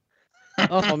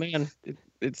 Oh, man.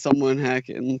 Did someone hack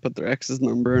it and put their ex's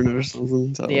number in it or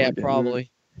something? Yeah,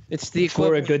 probably. It's the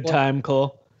For a equivalent good time,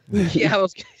 Cole. Yeah,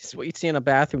 it's what you'd see in a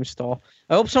bathroom stall.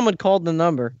 I hope someone called the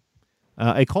number.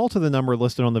 A call to the number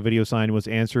listed on the video sign was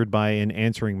answered by an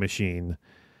answering machine.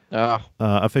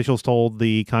 Officials told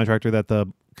the contractor that the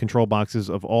control boxes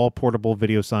of all portable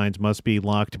video signs must be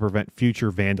locked to prevent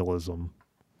future vandalism.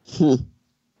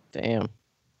 Damn.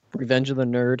 Revenge of the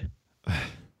Nerd.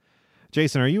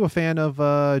 Jason, are you a fan of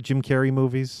Jim Carrey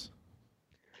movies?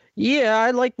 Yeah,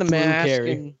 I like The Drew Mask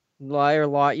Carey. and Liar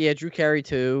Liar. Yeah, Drew Carey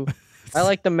too. I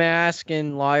like The Mask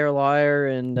and Liar Liar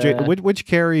and Which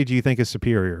Carrey do you think is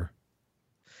superior?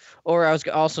 or I was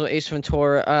also Ace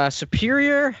Ventura.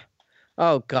 Superior?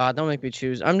 Oh God, don't make me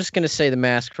choose. I'm just gonna say The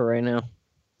Mask for right now.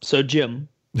 So, Jim.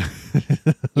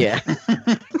 Yeah.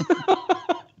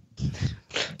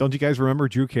 Don't you guys remember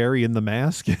Drew Carey in The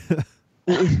Mask?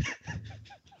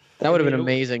 That would have been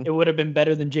amazing. It would have been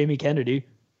better than Jamie Kennedy.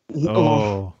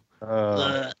 Oh.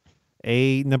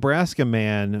 A Nebraska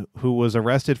man who was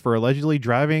arrested for allegedly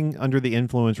driving under the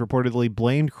influence reportedly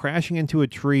blamed crashing into a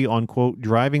tree on, quote,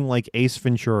 driving like Ace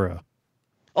Ventura.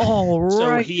 Oh,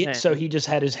 right. So he just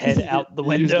had his head out the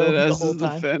Used window it the as whole his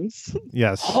time. defense.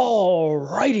 Yes. All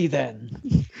righty then.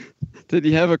 Did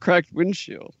he have a cracked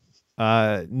windshield?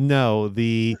 No,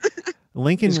 the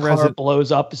Lincoln His car resident.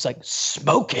 blows up. It's like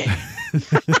smoking.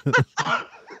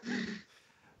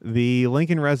 The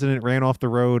Lincoln resident ran off the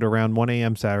road around 1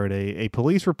 a.m. Saturday. A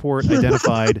police report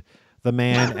identified the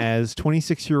man as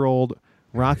 26-year-old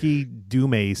Rocky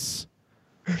Dumace.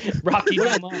 Rocky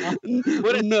Dumont.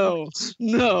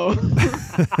 No.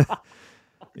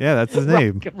 Yeah, that's his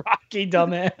name. Rocky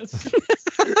dumbass.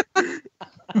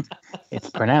 It's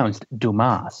pronounced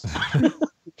Dumas.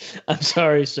 I'm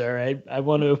sorry, sir. I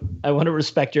want to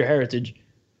respect your heritage.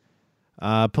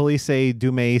 Police say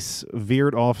Dumace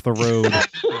veered off the road,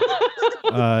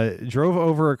 drove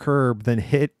over a curb, then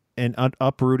hit and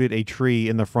uprooted a tree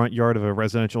in the front yard of a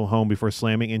residential home before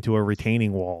slamming into a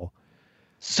retaining wall.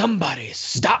 Somebody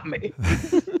stop me.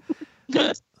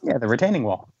 Yeah, the retaining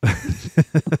wall.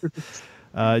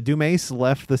 Dumace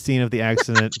left the scene of the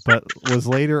accident, but was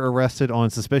later arrested on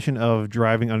suspicion of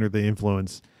driving under the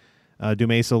influence.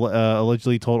 Dumace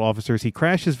allegedly told officers he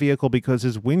crashed his vehicle because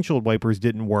his windshield wipers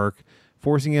didn't work,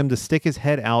 forcing him to stick his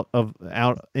head out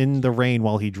in the rain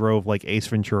while he drove like Ace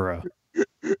Ventura.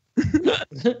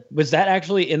 Was that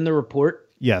actually in the report?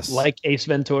 Yes. Like Ace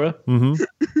Ventura? Mm-hmm.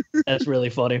 That's really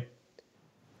funny.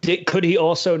 Could he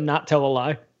also not tell a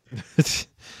lie?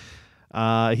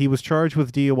 He was charged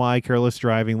with DUI, careless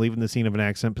driving, leaving the scene of an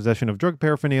accident, possession of drug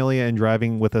paraphernalia, and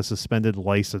driving with a suspended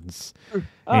license.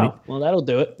 Well, that'll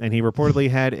do it. And he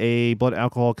reportedly had a blood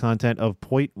alcohol content of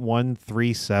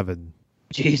 0.137.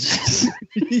 Jesus.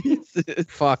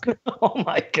 Fuck. Oh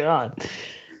my God.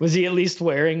 Was he at least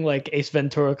wearing like Ace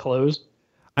Ventura clothes?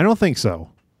 I don't think so.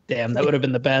 Damn, that would have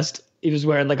been the best. He was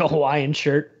wearing like a Hawaiian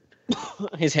shirt.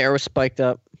 His hair was spiked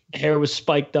up. Hair was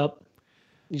spiked up.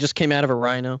 He just came out of a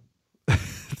rhino.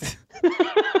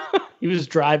 He was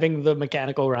driving the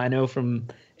mechanical rhino from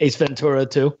Ace Ventura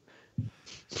 2.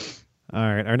 All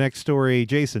right, our next story.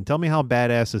 Jason, tell me how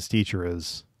badass this teacher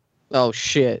is. Oh,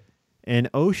 shit. An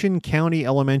Ocean County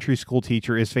elementary school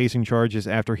teacher is facing charges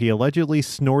after he allegedly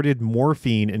snorted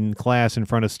morphine in class in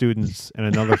front of students and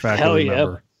another faculty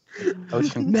member.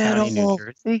 Ocean County, New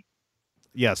Jersey?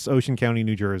 Yes, Ocean County,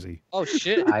 New Jersey. Oh,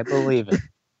 shit. I believe it.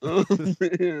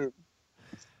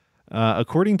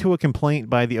 According to a complaint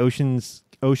by the Ocean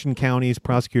County's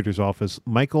prosecutor's office,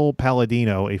 Michael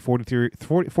Palladino, a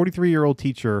 43-year-old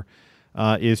teacher,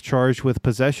 is charged with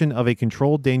possession of a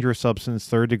controlled dangerous substance,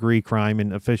 third-degree crime,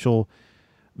 and official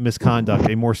misconduct,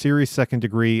 a more serious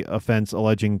second-degree offense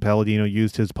alleging Palladino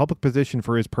used his public position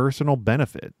for his personal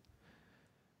benefit.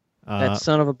 That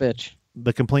son of a bitch.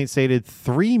 The complaint stated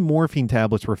 3 morphine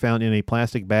tablets were found in a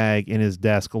plastic bag in his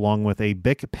desk, along with a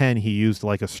Bic pen he used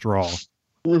like a straw.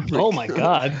 Oh my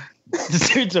God. This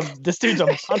dude's a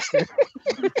monster.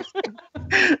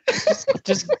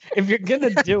 just if you're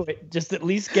gonna do it, just at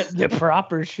least get the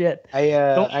proper shit. I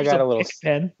got a little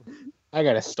pen. I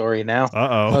got a story now.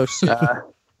 Uh-oh.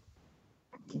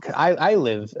 I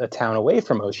live a town away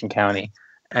from Ocean County,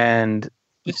 and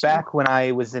back when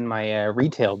I was in my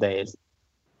retail days,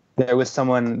 there was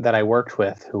someone that I worked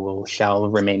with who shall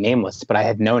remain nameless, but I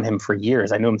had known him for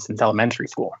years. I knew him since elementary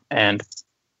school, and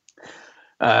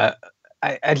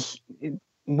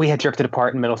we had drifted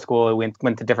apart in middle school. We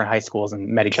went to different high schools and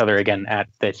met each other again at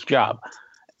this job.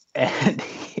 And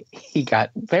he got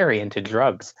very into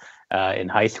drugs in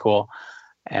high school.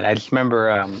 And I just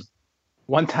remember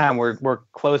one time we're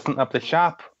closing up the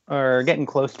shop, or getting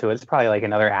close to it. It's probably like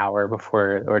another hour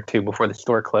or two before the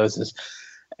store closes.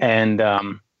 And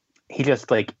he just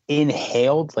like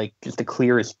inhaled, like just to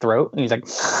clear his throat. And he's like,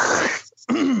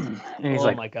 and he's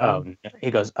like, my God. Oh, he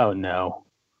goes, oh no.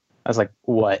 I was like,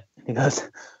 what? He goes,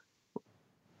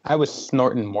 I was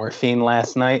snorting morphine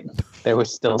last night. There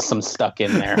was still some stuck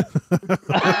in there.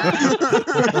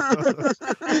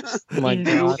 My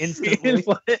God.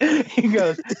 He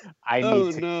goes, I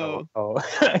need to go home.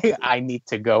 I need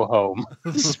to go home.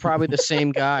 This is probably the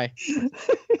same guy.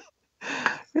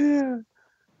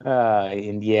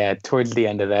 And yeah, towards the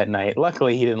end of that night,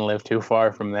 luckily he didn't live too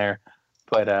far from there.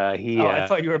 But I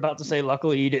thought you were about to say,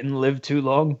 luckily he didn't live too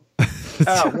long.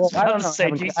 Oh, well, I don't know.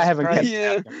 I haven't kept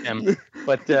Yeah. track of him.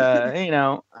 But,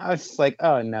 I was just like,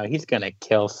 oh, no, he's going to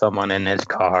kill someone in his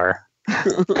car.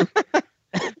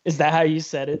 Is that how you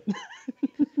said it?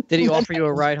 Did he offer you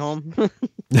a ride home?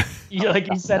 You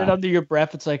said it under your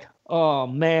breath. It's like, oh,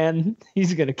 man,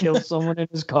 he's going to kill someone in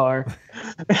his car.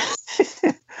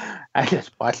 I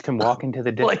just watched him walk into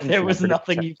the distance. Like there was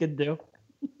nothing you could do.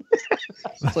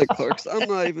 It's like, Clerks, I'm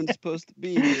not even supposed to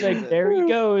be It's here. like, there he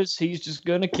goes. He's just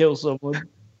going to kill someone.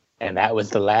 And that was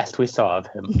the last we saw of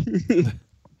him.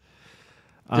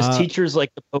 This teacher's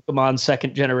like the Pokemon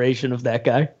second generation of that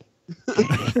guy.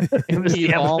 It was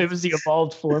the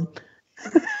evolved form.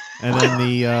 And then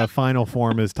the final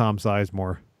form is Tom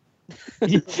Sizemore.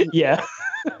 Yeah.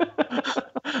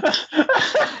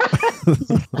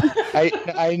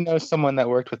 I know someone that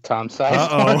worked with Tom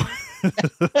Sizemore. Uh-oh.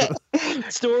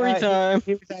 Story time.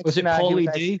 Was it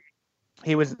Paulie D?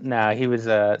 He was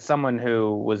someone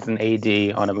who was an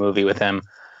AD on a movie with him.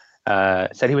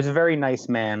 Said he was a very nice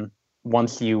man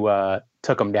once you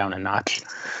took him down a notch,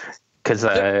 because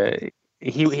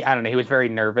he I don't know, he was very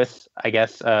nervous, I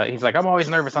guess. He's like, I'm always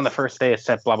nervous on the first day of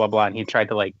set, blah blah blah, and he tried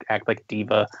to like act like a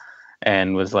diva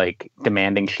and was like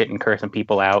demanding shit and cursing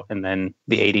people out, and then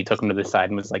the AD took him to the side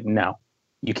and was like, no,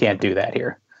 you can't do that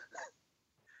here.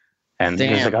 And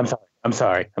he was like, I'm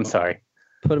sorry.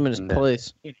 Put him in his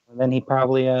place. And then he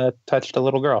probably touched a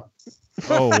little girl.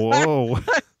 Oh, whoa.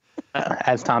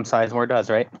 As Tom Sizemore does,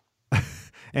 right?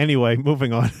 Anyway,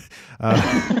 moving on.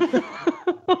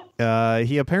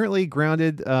 He apparently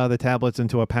grounded the tablets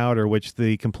into a powder, which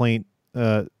the complaint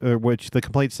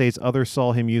states others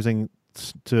saw him using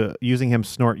him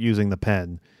snort using the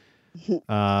pen.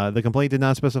 The complaint did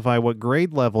not specify what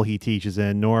grade level he teaches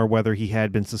in, nor whether he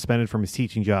had been suspended from his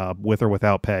teaching job with or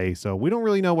without pay. So we don't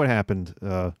really know what happened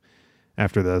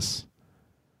after this.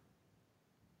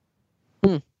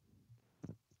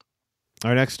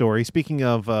 Our next story, speaking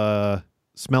of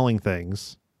smelling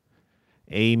things,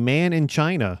 a man in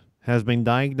China has been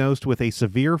diagnosed with a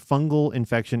severe fungal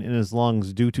infection in his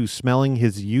lungs due to smelling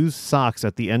his used socks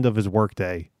at the end of his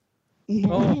workday.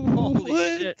 Oh,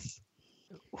 holy shit.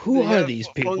 Who are these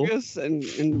people? Fungus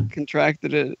and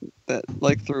contracted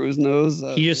it through his nose.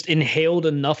 He just inhaled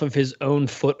enough of his own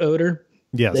foot odor.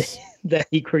 Yes. That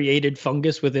he created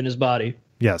fungus within his body.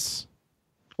 Yes.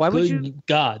 Why would Good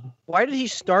God. Why did he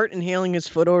start inhaling his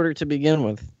foot odor to begin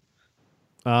with?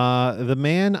 The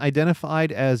man,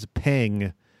 identified as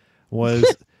Peng, was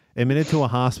admitted to a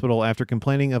hospital after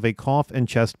complaining of a cough and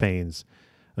chest pains.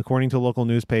 According to a local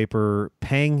newspaper,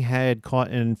 Peng had caught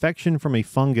an infection from a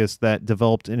fungus that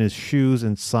developed in his shoes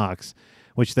and socks,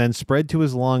 which then spread to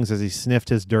his lungs as he sniffed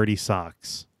his dirty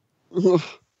socks.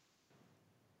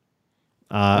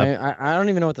 I don't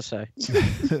even know what to say.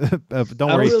 Don't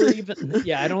worry.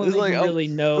 I don't really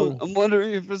know. I'm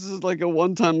wondering if this is like a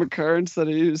one-time occurrence that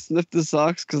he sniffed his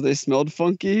socks because they smelled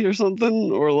funky or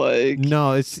something, or like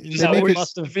no, it's if he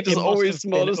just always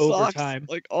smelled his socks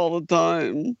like all the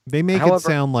time. They make it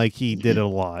sound like he did it a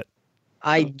lot.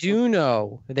 I do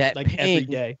know that Like every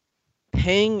day.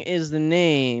 Peng is the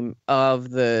name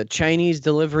of the Chinese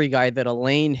delivery guy that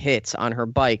Elaine hits on her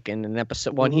bike in an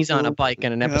episode when he's on a bike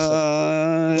in an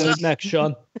episode. What's next,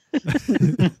 Sean?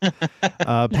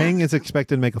 Peng is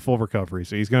expected to make a full recovery,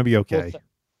 so he's going to be okay.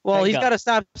 Well, he's got to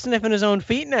stop sniffing his own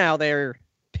feet now there,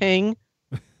 Peng.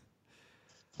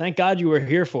 Thank God you were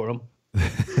here for him.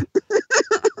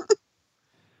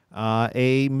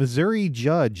 A Missouri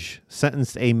judge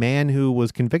sentenced a man who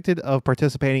was convicted of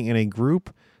participating in a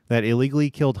group that illegally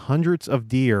killed hundreds of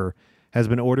deer, has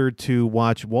been ordered to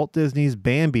watch Walt Disney's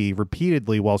Bambi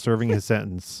repeatedly while serving his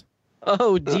sentence.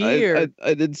 Oh, dear.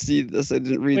 I did see this. I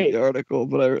didn't read the article,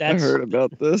 but I heard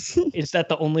about this. Is that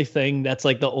the only thing that's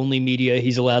like the only media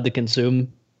he's allowed to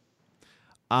consume?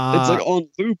 It's like on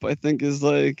loop, I think, is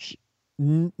like...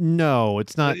 No,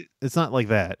 it's not. It's not like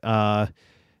that.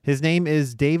 His name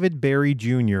is David Barry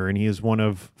Jr., and he is one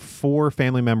of 4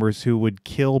 family members who would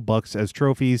kill bucks as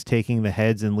trophies, taking the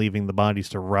heads and leaving the bodies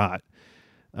to rot.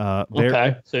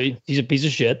 Okay, so he's a piece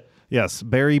of shit. Yes,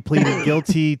 Barry pleaded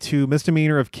guilty to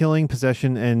misdemeanor of killing,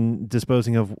 possession, and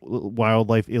disposing of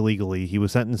wildlife illegally. He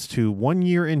was sentenced to 1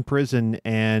 year in prison,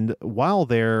 and while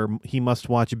there, he must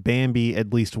watch Bambi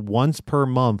at least once per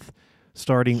month,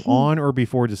 starting on or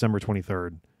before December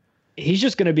 23rd. He's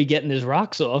just going to be getting his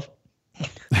rocks off.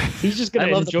 He's just going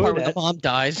to enjoy that. When the mom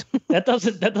dies. That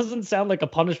doesn't sound like a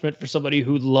punishment for somebody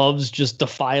who loves just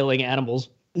defiling animals.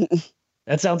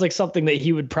 That sounds like something that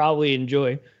he would probably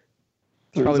enjoy.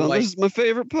 This is my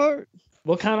favorite part.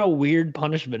 What kind of weird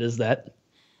punishment is that?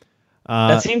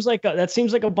 That seems like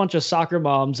a bunch of soccer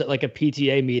moms at like a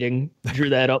PTA meeting drew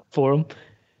that up for him.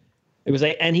 It was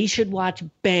like, and he should watch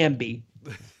Bambi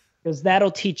because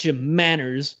that'll teach him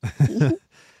manners.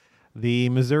 The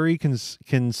Missouri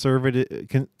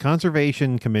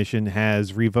Conservation Commission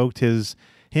has revoked him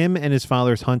and his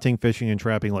father's hunting, fishing, and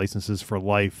trapping licenses for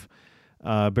life.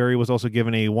 Barry was also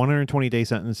given a 120-day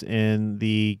sentence in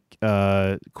the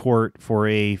court for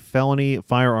a felony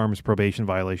firearms probation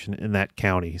violation in that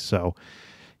county. So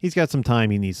he's got some time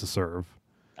he needs to serve.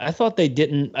 I thought he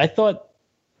didn't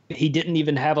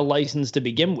even have a license to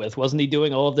begin with. Wasn't he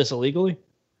doing all of this illegally?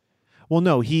 Well,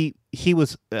 no, he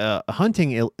was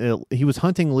hunting. He was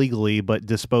hunting legally, but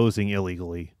disposing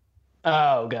illegally.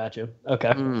 Oh, gotcha.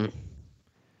 Okay.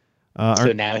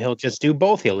 So now he'll just do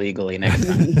both illegally next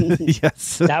time.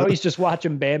 Yes. Now he's just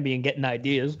watching Bambi and getting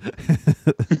ideas.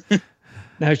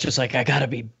 Now he's just like, I gotta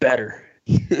be better,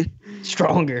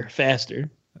 stronger, faster.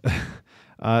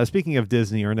 Speaking of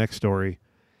Disney, our next story.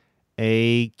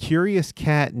 A curious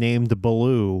cat named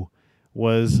Baloo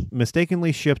was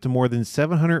mistakenly shipped more than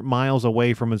 700 miles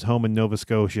away from his home in Nova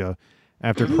Scotia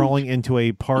after crawling into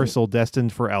a parcel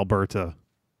destined for Alberta.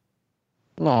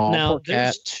 Oh, Now, poor cat.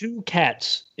 there's 2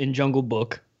 cats in Jungle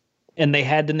Book, and they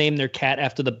had to name their cat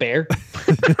after the bear.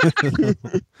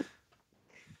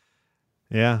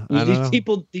 Yeah, I don't know.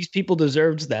 These people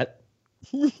deserves that.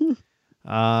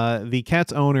 The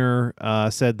cat's owner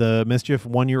said the mischief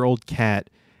 1-year-old cat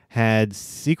had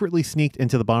secretly sneaked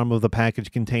into the bottom of the package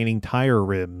containing tire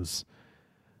rims.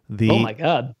 Oh my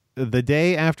God. The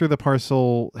day after the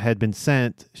parcel had been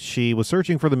sent, she was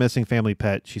searching for the missing family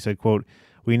pet. She said, quote,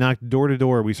 "We knocked door to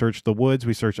door. We searched the woods.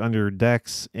 We searched under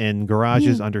decks, in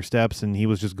garages, under steps, and he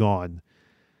was just gone."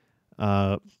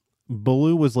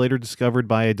 Baloo was later discovered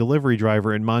by a delivery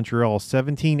driver in Montreal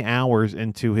 17 hours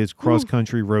into his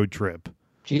cross-country road trip.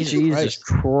 Jesus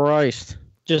Christ.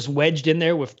 Just wedged in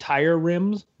there with tire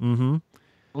rims. Mm-hmm.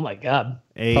 Oh my God.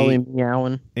 Probably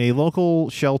meowing. A local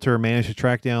shelter managed to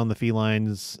track down the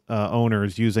feline's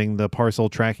owners using the parcel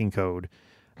tracking code.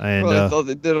 And I thought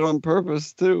they did it on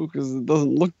purpose too, because it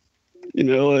doesn't look,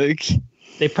 like.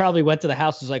 They probably went to the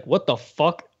house and was like, what the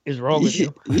fuck is wrong with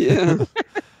you? Yeah.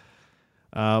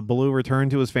 Baloo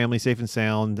returned to his family safe and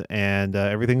sound, and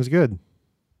everything's good.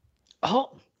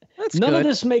 Oh, That's none good. of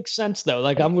this makes sense though.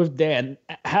 Like, I'm with Dan.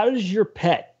 How does your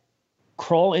pet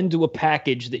crawl into a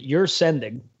package that you're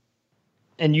sending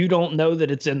and you don't know that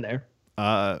it's in there?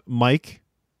 Mike?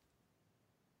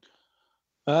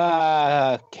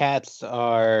 Cats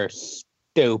are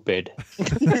stupid.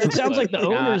 It sounds like the But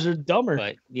owners are dumber.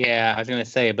 But yeah, I was gonna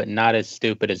say, but not as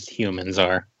stupid as humans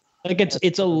are. Like,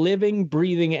 it's a living,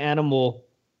 breathing animal.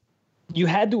 You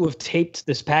had to have taped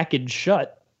this package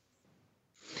shut,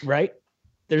 right?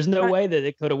 There's no way that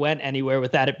it could have went anywhere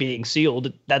without it being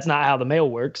sealed. That's not how the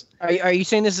mail works. Are you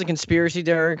saying this is a conspiracy,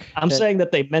 Derek? I'm saying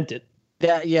that they meant it,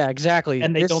 Yeah, exactly.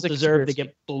 and they This don't is a deserve to conspiracy.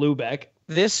 get Baloo back.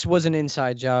 This was an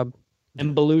inside job.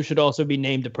 And Baloo should also be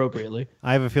named appropriately.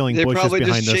 I have a feeling They Bush is probably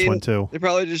behind just this one, changed- too. They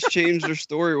probably just changed their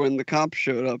story when the cops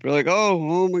showed up. They're like,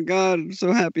 oh my God, I'm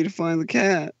so happy to find the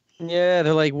cat. Yeah,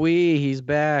 they're like, he's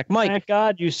back. Mike, Thank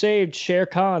God you saved Shere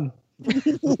Khan.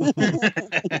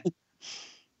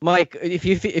 Mike,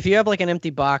 if you have like an empty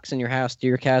box in your house, do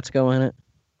your cats go in it?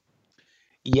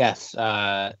 Yes,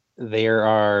 there's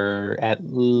at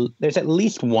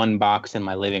least one box in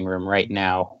my living room right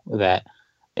now that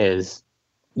is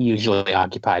usually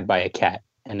occupied by a cat,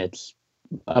 and it's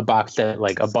a box that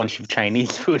like a bunch of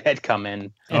Chinese food had come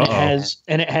in, And Uh-oh.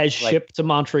 it has Like- shipped to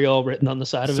Montreal written on the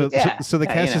side of So, it. Yeah, so the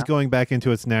yeah, cat's you just going back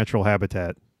into its natural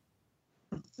habitat.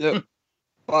 Yep.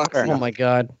 Box. Fair Oh enough. my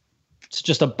God. It's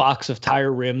just a box of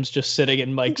tire rims just sitting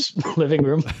in Mike's living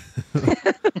room.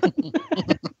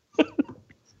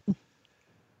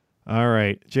 All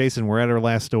right, Jason, we're at our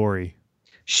last story.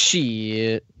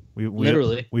 Shit.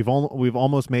 Literally. We've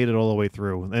almost made it all the way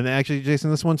through. And actually,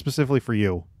 Jason, this one's specifically for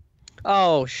you.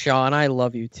 Oh, Sean, I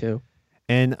love you too.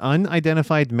 An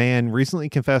unidentified man recently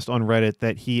confessed on Reddit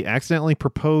that he accidentally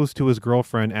proposed to his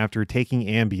girlfriend after taking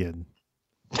Ambien.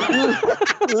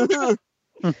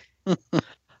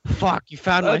 Fuck, you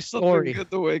found my That's something story.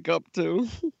 good to wake up to.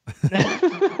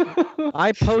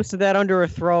 I posted that under a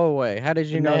throwaway. How did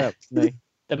you know that was me?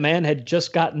 The man had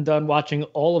just gotten done watching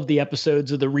all of the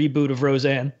episodes of the reboot of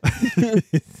Roseanne.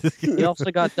 He also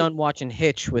got done watching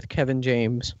Hitch with Kevin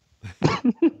James.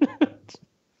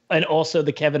 And also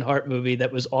the Kevin Hart movie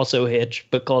that was also Hitch,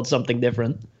 but called something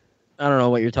different. I don't know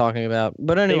what you're talking about,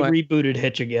 but anyway. They rebooted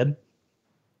Hitch again.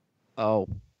 Oh,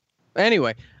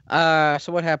 anyway. So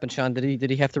what happened, Sean? Did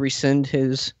he have to rescind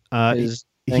his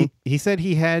thing? He said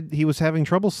he was having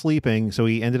trouble sleeping, so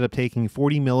he ended up taking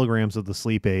 40 milligrams of the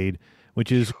sleep aid,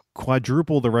 which is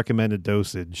quadruple the recommended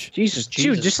dosage. Jesus,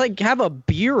 dude, just like have a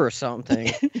beer or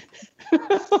something.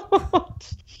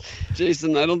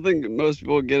 Jason, I don't think most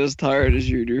people get as tired as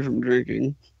you do from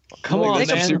drinking. Come Like, on,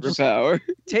 that's man. a superpower.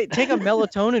 Take a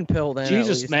melatonin pill then. at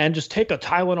Jesus, least. man, just take a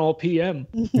Tylenol PM.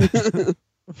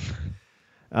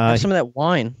 Have some of that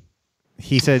wine.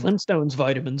 He said, Flintstones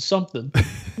vitamins, something.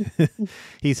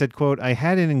 he said, quote, "I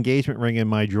had an engagement ring in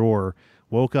my drawer,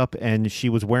 woke up and she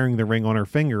was wearing the ring on her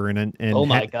finger and Oh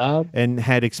my God. and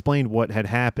had explained what had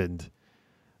happened."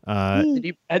 Did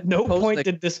he At no propose point the-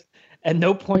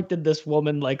 did this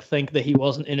woman like think that he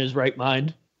wasn't in his right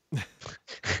mind.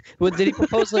 Did he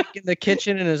propose like in the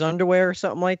kitchen in his underwear or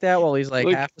something like that while he's like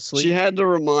Like, half asleep? She had to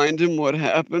remind him what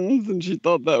happened, and she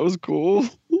thought that was cool.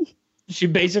 She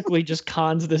basically just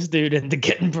cons this dude into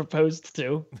getting proposed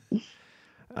to.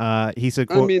 He said,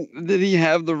 I quote, mean, did he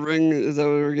have the ring? Is that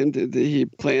what we're going to do? Did he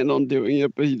plan on doing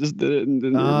it, but he just did it and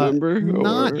didn't remember?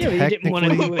 not Or, Yeah, he didn't want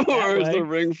to do it or is that the way.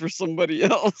 ring for somebody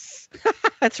else?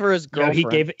 That's for his No,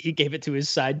 girlfriend. he gave it to his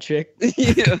side chick.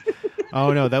 Yeah.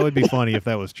 oh, no, that would be funny if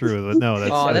that was true. But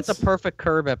no, That's a perfect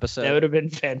Curb episode. That would have been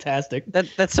fantastic.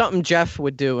 That's something Jeff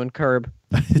would do in Curb.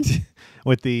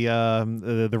 with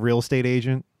the real estate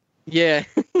agent. Yeah.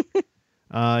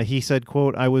 He said,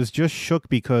 quote, I was just shook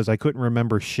because I couldn't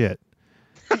remember shit.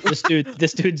 This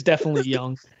dude's definitely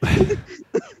young.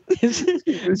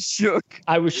 He was shook.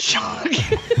 I was shocked.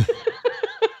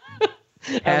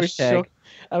 Hashtag.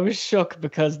 I was shook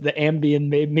because the Ambien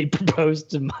made me propose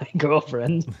to my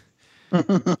girlfriend.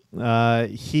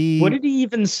 He What did he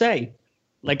even say?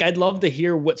 Like, I'd love to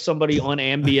hear what somebody on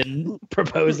Ambien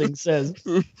proposing says.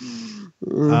 he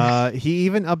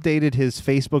even updated his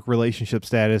Facebook relationship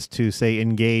status to say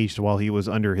engaged while he was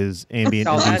under his ambient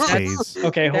Oh, induced that's- phase.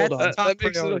 Okay, hold That's on. top That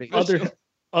makes it priority. official.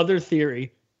 Other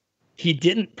theory. He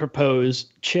didn't propose.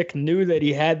 Chick knew that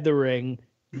he had the ring,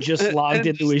 just And logged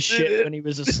into just his did shit it. when he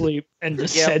was asleep and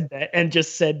just Yep.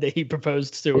 said that he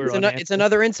proposed to her. It's, on it's Ambien.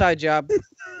 another inside job.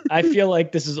 I feel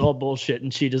like this is all bullshit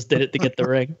and she just did it to get the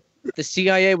ring. The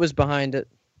CIA was behind it.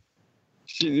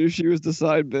 She knew she was the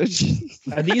side bitch.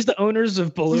 Are these the owners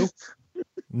of Baloo?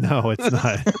 No, it's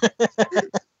not.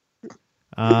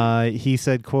 He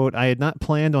said, quote, I had not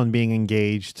planned on being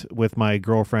engaged with my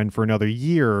girlfriend for another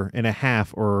year and a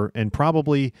half and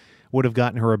probably would have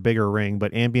gotten her a bigger ring,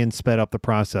 but Ambien sped up the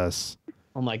process.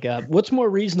 Oh my god. What's more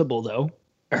reasonable though?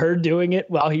 Her doing it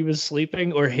while he was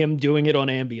sleeping or him doing it on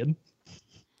Ambien?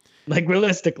 Like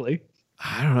realistically.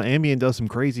 I don't know. Ambien does some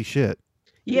crazy shit.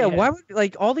 Yeah, Yeah. why would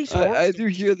like all these horror I do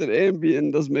hear that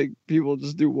Ambien does make people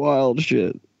just do wild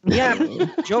shit. Yeah,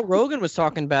 Joe Rogan was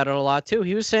talking about it a lot too.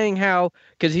 He was saying how,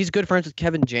 because he's good friends with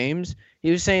Kevin James, he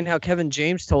was saying how Kevin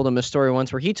James told him a story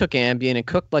once where he took Ambien and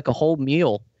cooked like a whole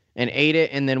meal and ate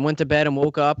it and then went to bed and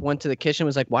woke up, went to the kitchen,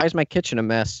 was like, why is my kitchen a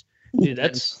mess? Dude,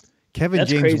 that's Kevin That's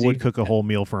James crazy. would cook a whole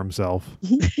meal for himself.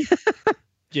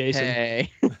 Jason.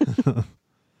 Hey.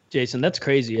 Jason, that's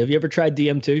crazy. Have you ever tried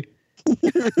DMT?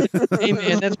 Hey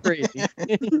man, that's crazy.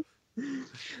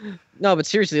 No, but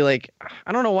seriously, like,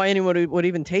 I don't know why anyone would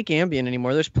even take Ambien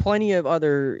anymore. There's plenty of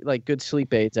other like good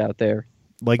sleep aids out there.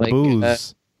 Like Like,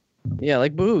 booze. Yeah,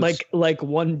 like booze. Like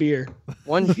one beer.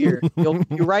 one beer. You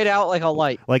write out like a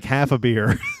light, like half a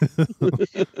beer.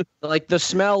 like the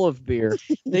smell of beer.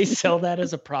 They sell that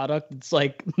as a product. It's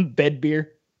like bed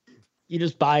beer. You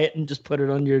just buy it and just put it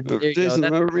on your. you go. Jason,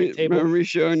 That's remember on the me, table. remember me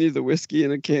showing you the whiskey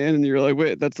in a can and you were like,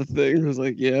 wait, that's a thing? I was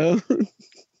like, yeah.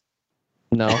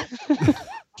 No.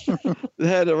 They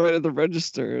had it right at the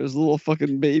register. It was a little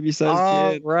fucking baby sized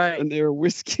Oh, can. right. And they were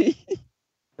whiskey.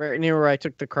 Right near where I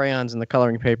took the crayons and the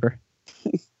coloring paper.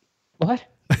 What?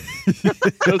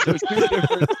 Those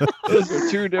were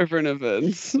two different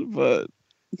events, but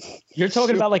You're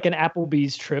talking about like an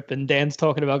Applebee's trip, and Dan's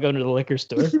talking about going to the liquor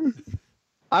store.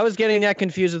 I was getting that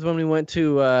confused with when we went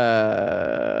to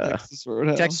Texas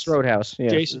Roadhouse. Texas Roadhouse. Yeah.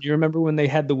 Jason, you remember when they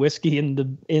had the whiskey in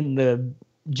the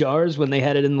jars when they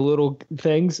had it in the little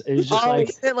things? It was just Oh, like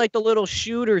is it like the little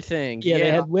shooter thing? yeah, they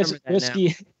I had remember that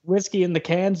now. whiskey in the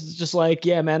cans. It's just like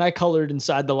yeah, man, I colored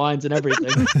inside the lines and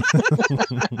everything.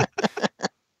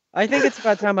 I think it's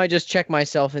about time I just check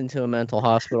myself into a mental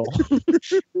hospital.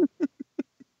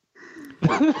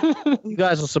 You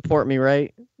guys will support me,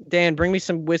 right? Dan, bring me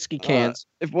some whiskey cans.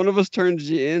 If one of us turns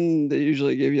you in, they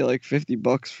usually give you like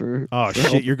 $50 for. Oh, for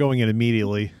help. shit. You're going in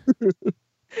immediately.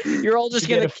 You're all just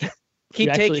You gonna get keep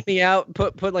you taking actually- me out,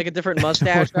 put like a different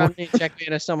mustache on me, and check me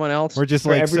into someone else. We're just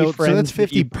For like, every so friend that's that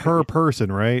 50 you- per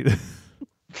person, right?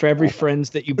 For every friends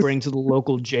that you bring to the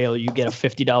local jail, you get a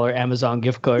 $50 Amazon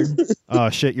gift card. Oh,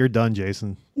 shit. You're done,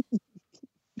 Jason.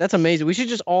 That's amazing. We should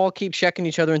just all keep checking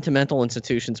each other into mental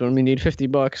institutions when we need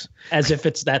 $50. As if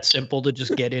it's that simple to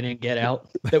just get in and get out.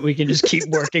 That we can just keep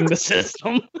working the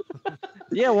system.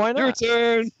 Yeah, why Your not?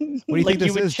 turn. What do you Like, think you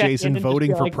this would is, check in Jason? and just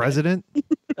Voting be for like- president?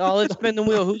 Oh, let's spin the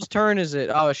wheel. Whose turn is it?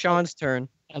 Oh, Sean's turn.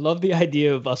 I love the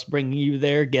idea of us bringing you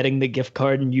there, getting the gift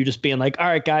card, and you just being like, all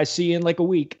right, guys, see you in like a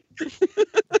week.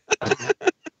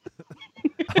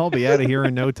 I'll be out of here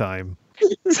in no time.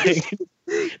 The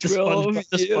 12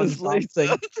 years SpongeBob later.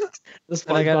 thing. The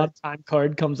And I got SpongeBob time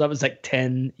card comes up. It's like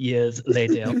 10 years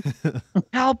later.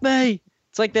 Help me.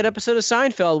 It's like that episode of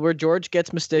Seinfeld where George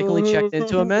gets mistakenly checked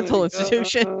into a mental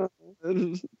institution.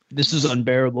 This is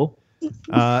unbearable.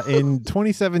 In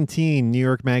 2017, New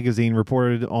York Magazine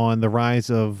reported on the rise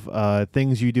of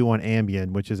things you do on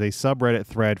Ambien, which is a subreddit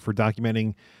thread for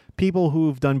documenting people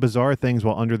who've done bizarre things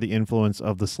while under the influence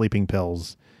of the sleeping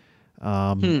pills.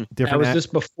 Now, Different was this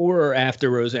before or after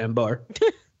Roseanne Barr?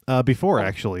 before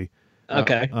actually.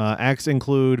 Okay. Acts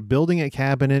include building a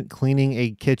cabinet, cleaning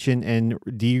a kitchen, and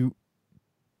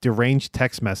deranged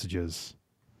text messages.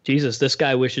 Jesus, this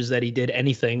guy wishes that he did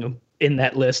anything in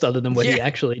that list other than what he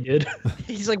actually did.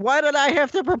 He's like, why did I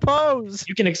have to propose?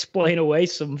 You can explain away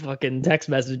some fucking text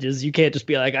messages. You can't just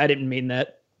be like, I didn't mean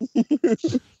that.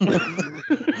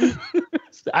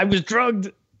 I was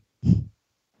drugged.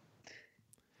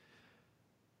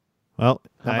 Well,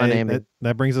 Unnamed.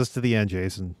 that brings us to the end,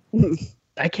 Jason.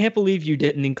 I can't believe you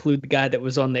didn't include the guy that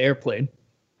was on the airplane.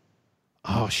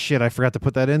 Oh shit, I forgot to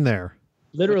put that in there.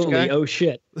 Literally, oh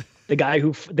shit. The guy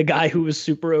who was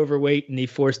super overweight and he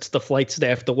forced the flight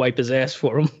staff to wipe his ass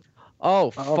for him.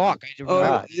 Oh fuck! I did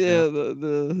not. Yeah,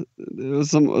 there was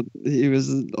some. He was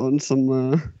on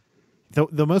some.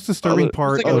 The most disturbing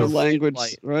part other of language,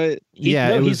 right?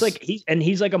 He's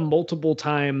like a multiple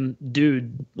time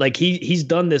dude. Like he's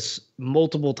done this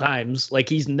multiple times. Like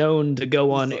he's known to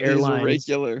go on airlines. He's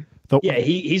a regular.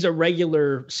 He's a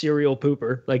regular serial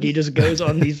pooper. Like he just goes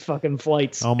on these fucking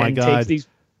flights. Oh my and god! Takes these...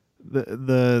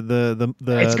 The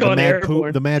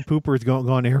mad pooper is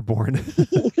going airborne.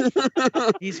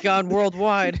 He's gone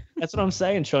worldwide. That's what I'm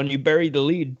saying, Sean. You buried the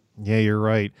lead. Yeah, you're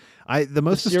right. The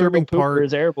most serial disturbing pooper part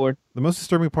is airborne. The most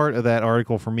disturbing part of that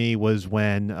article for me was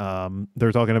when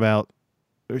they're talking about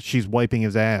she's wiping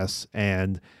his ass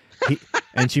and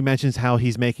and she mentions how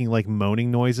he's making like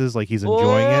moaning noises, like he's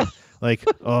enjoying it. Like,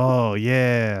 oh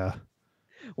yeah.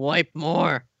 Wipe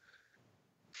more.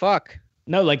 Fuck.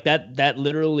 No, like that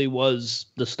literally was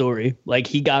the story. Like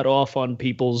he got off on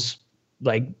people's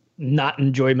like not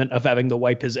enjoyment of having to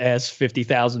wipe his ass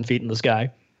 50,000 feet in the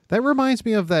sky. That reminds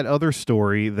me of that other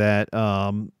story that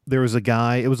there was a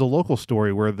guy. It was a local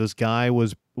story where this guy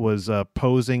was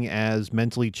posing as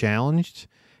mentally challenged,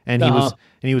 and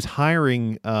he was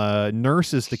hiring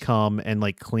nurses to come and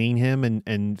like clean him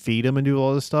and feed him and do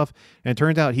all this stuff. And it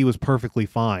turned out he was perfectly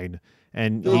fine.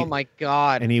 And oh my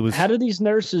god! And he was. How do these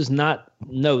nurses not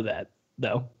know that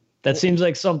though? That seems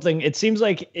like something. It seems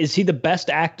like, is he the best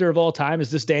actor of all time? Is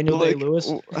this Daniel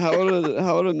Day-Lewis? How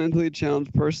would a mentally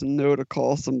challenged person know to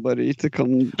call somebody to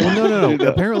come? Well, no.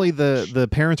 Apparently, the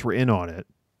parents were in on it.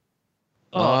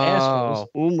 Oh, assholes!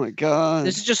 Oh my god!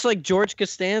 This is just like George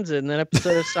Costanza in that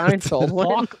episode of Seinfeld.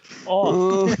 Fuck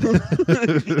off!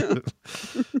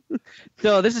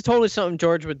 No, this is totally something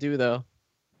George would do, though.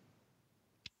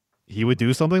 He would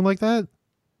do something like that?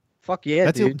 Fuck yeah,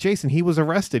 That's dude. it, Jason, he was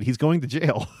arrested. He's going to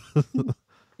jail.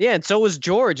 Yeah, and so was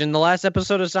George in the last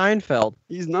episode of Seinfeld.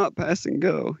 He's not passing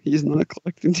go. He's not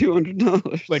collecting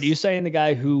 $200. Wait, are you saying the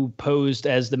guy who posed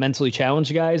as the mentally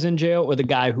challenged guy is in jail, or the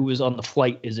guy who was on the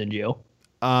flight is in jail?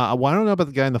 Well, I don't know about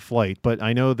the guy in the flight, but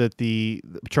I know that the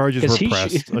charges were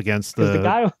pressed against the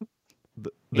guy,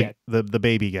 the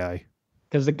baby guy.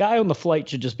 Because the guy on the flight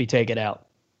should just be taken out.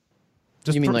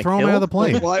 Just you mean like throw him out of the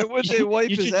plane. Why would they wipe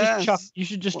his ass? You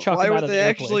should just chuck Why him out would of they the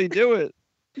actually do it?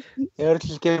 Yeah,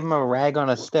 just give him a rag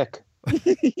on a stick.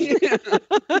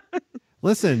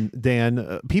 Listen,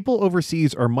 Dan, people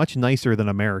overseas are much nicer than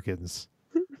Americans.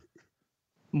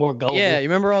 More gullible. Yeah, you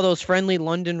remember all those friendly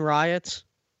London riots?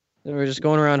 They were just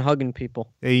going around hugging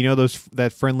people. Hey, you know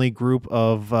that friendly group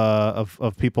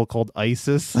of people called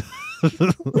ISIS?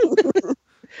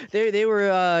 They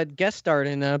were guest starred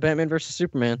in Batman vs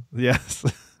Superman. Yes.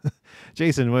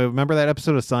 Jason, remember that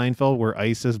episode of Seinfeld where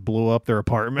ISIS blew up their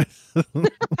apartment?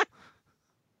 That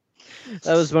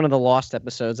was one of the lost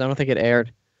episodes. I don't think it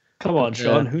aired. Come on,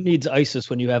 Sean. Who needs ISIS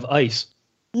when you have ice?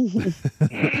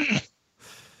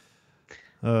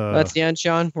 That's the end,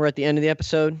 Sean. We're at the end of the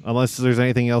episode. Unless there's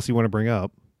anything else you want to bring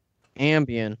up.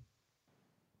 Ambien.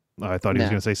 Oh, I thought he was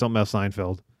going to say something about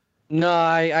Seinfeld. No,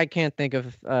 I can't think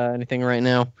of anything right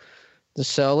now.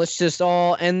 So let's just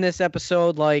all end this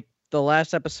episode like the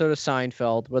last episode of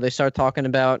Seinfeld, where they start talking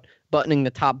about buttoning the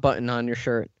top button on your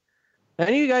shirt.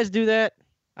 Any of you guys do that?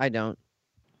 I don't.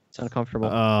 It's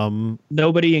uncomfortable.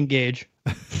 Nobody engage.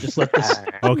 Just let this.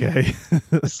 Okay.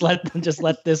 just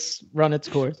let this run its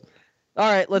course. All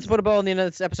right, let's put a bow on the end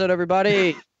of this episode,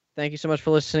 everybody. Thank you so much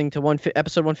for listening to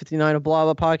episode 159 of Blah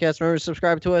Blah Podcast. Remember to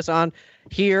subscribe to us on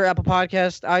here, Apple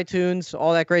Podcast, iTunes,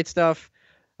 all that great stuff.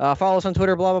 Follow us on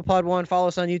Twitter, Blah Blah Pod1. Follow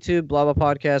us on YouTube, Blah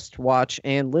Blah Podcast. Watch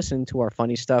and listen to our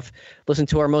funny stuff. Listen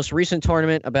to our most recent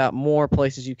tournament about more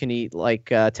places you can eat, like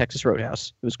Texas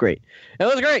Roadhouse. It was great. It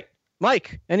was great.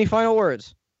 Mike, any final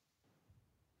words?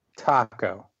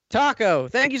 Taco. Taco.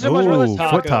 Thank you so much for listening.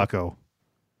 Foot taco.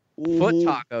 Foot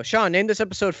taco. Sean, name this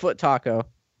episode Foot Taco.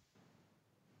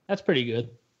 That's pretty good.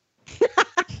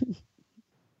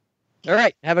 All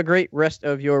right. Have a great rest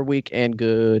of your week and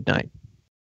good night.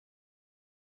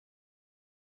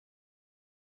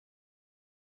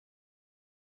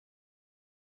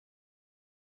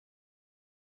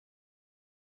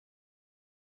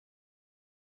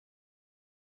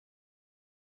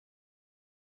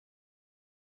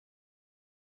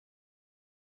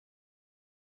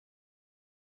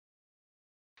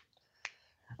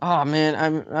 Oh man,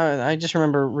 I just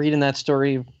remember reading that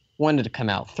story. When did it come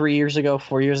out? 3 years ago,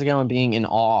 4 years ago, and being in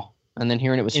awe, and then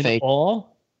hearing it was In fake. awe?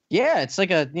 Yeah, it's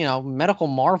like a medical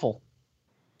marvel.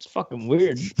 It's fucking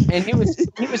weird. And he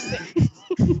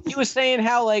was saying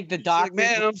how like the Like, doctor.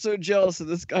 man, I'm so jealous of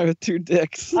this guy with 2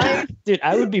 dicks. Dude,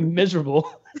 I would be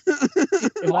miserable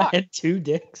if I had 2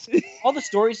 dicks. All the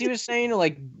stories he was saying,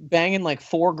 like banging like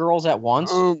 4 girls at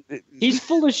once. He's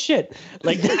full of shit.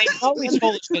 Like I know he's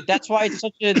full of shit. That's why it's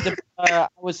such a. I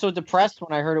was so depressed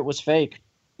when I heard it was fake.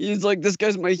 He's like, this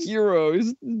guy's my hero.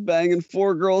 He's banging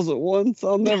 4 girls at once.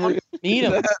 I'll never Meet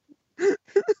him. I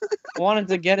wanted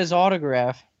to get his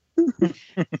autograph.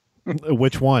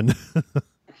 Which one?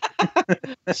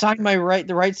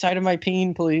 The right side of my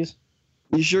peen, please.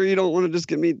 You sure you don't want to just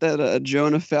get meet that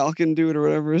Jonah Falcon dude or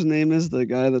whatever his name is, the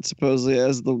guy that supposedly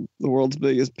has the world's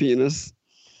biggest penis?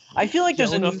 I feel like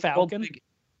there's Jonah a new Falcon?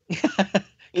 His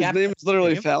Captain name is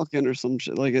literally Name? Falcon or some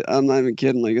shit. Like, I'm not even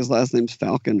kidding. Like, his last name's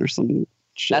Falcon or some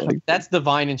shit. That's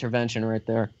divine intervention right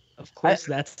there. Of course,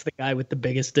 that's the guy with the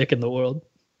biggest dick in the world.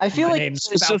 I feel My like name's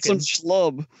It's just some Falcon.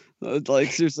 schlub.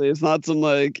 Like, seriously, it's not some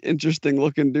like interesting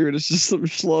looking dude. It's just some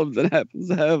schlub that happens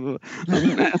to have a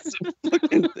massive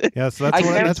fucking dick. Yeah, so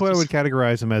that's why I would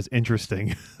categorize him as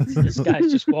interesting. This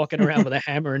guy's just walking around with a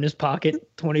hammer in his pocket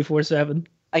 24/7.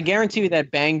 I guarantee you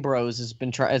that Bang Bros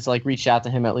has like reached out to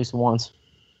him at least once.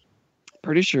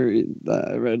 Pretty sure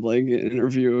I read like an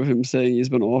interview of him saying he's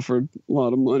been offered a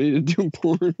lot of money to do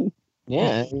porn.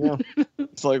 Yeah,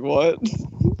 It's like, what?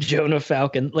 Jonah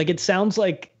Falcon. Like, it sounds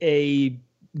like a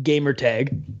gamer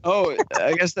tag. Oh,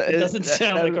 I guess that It doesn't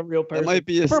sound like a real That person. might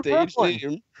be a For stage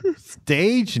Brooklyn. name.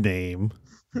 Stage name.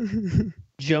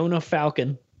 Jonah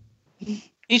Falcon.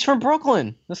 He's from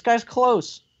Brooklyn. This guy's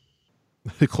close.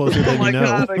 Closer Oh than my you know.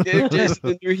 god, I gave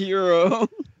Jason your hero. I'm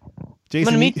Jason,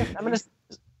 gonna meet. you, I'm gonna.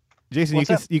 Jason, you What's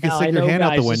can up? you can Now, stick I your know, hand out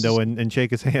the guys, this window is- and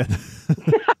shake his hand.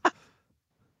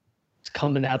 He's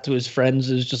coming out to his friends.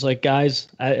 Is just like, guys,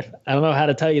 I don't know how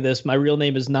to tell you this. My real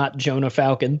name is not Jonah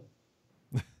Falcon,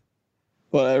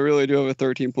 But I really do have a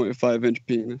 13.5 inch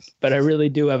penis. but I really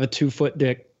do have a 2-foot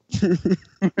dick.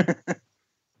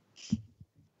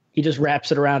 He just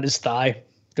wraps it around his thigh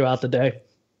throughout the day.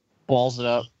 Balls it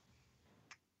up.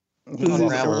 He walks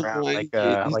Unravel. around like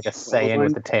a Saiyan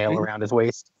with the tail around his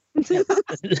waist.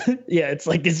 Yeah, it's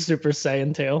like his Super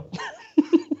Saiyan tail.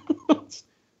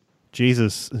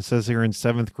 Jesus, it says here in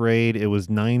 7th grade it was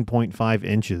 9.5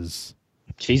 inches.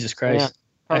 Jesus Christ.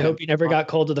 I hope he never got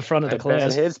called to the front of the I bet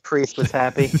class. his priest was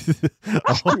happy.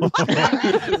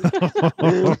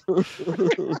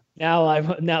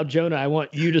 Now, Jonah, I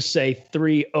want you to say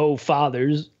 3-0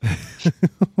 fathers.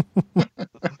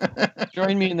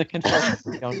 Join me in the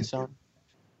confession, young son.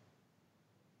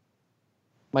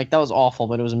 Mike, that was awful,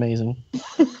 but it was amazing.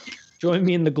 Join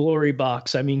me in the glory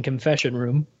box. I mean, confession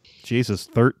room. Jesus,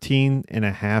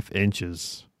 13.5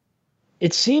 inches.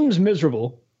 It seems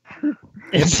miserable.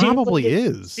 It seems probably like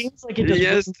is. Seems like it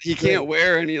just He can't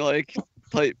wear any like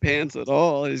tight pants at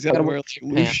all. He's got to Gotta wear wear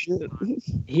like loose pants.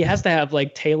 shit. He has to have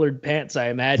like tailored pants, I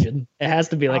imagine. It has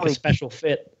to be like a Probably. special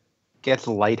fit. Gets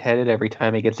lightheaded every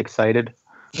time he gets excited.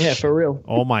 Yeah, for real.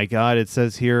 Oh my God! It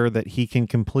says here that he can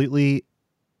completely.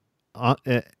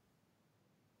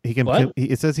 He can. What?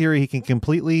 It says here he can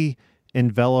completely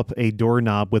envelop a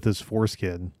doorknob with his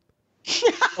foreskin.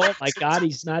 Oh my God,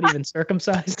 he's not even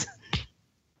circumcised.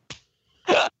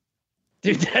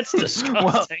 Dude, that's disgusting.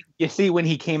 Well, you see, when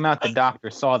he came out, the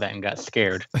doctor saw that and got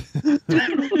scared.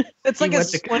 It's like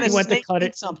when a he went to snake cut it.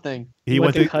 eats something. He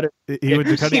went to cut it. He went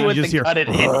to cut it. He And went you just to hear. cut it,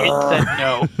 and it said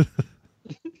no.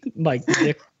 Like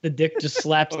the dick just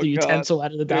slaps Oh, the God. utensil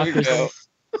out of the There you doctor's go.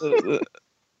 hand.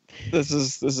 This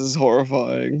is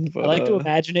horrifying. But, I like to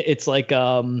imagine it. It's like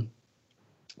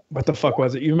what the fuck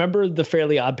was it? You remember the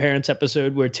Fairly Odd Parents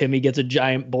episode where Timmy gets a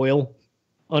giant boil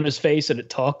on his face and it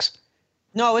talks?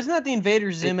 No, isn't that the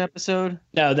Invader Zim episode?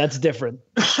 No, that's different.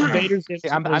 Invader Zim See,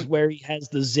 I'm- is where he has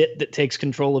the zit that takes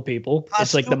control of people.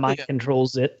 It's like the mind Astupia. control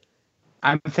zit.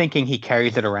 I'm thinking he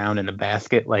carries it around in a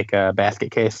basket, like a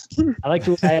basket case. I like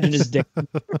to imagine his dick.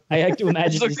 I like to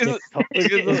imagine Look his at dick. look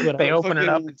at is what I- They open it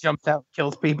up, fucking- it jumps out,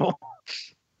 kills people.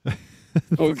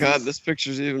 Oh god, this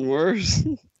picture's even worse.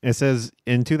 It says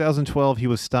in 2012 he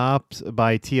was stopped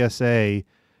by TSA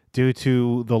due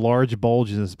to the large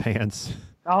bulge in his pants.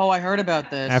 Oh, I heard about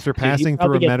this. After Dude, he passing through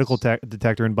probably a gets- medical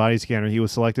detector and body scanner, he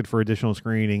was selected for additional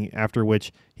screening, after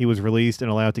which he was released and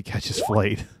allowed to catch his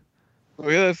flight.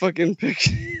 Look at that fucking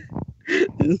picture.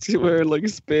 He's wearing like a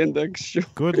spandex shirt.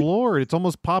 Good Lord, it's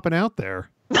almost popping out there.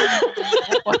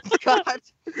 Oh my god.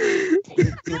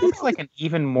 He looks like an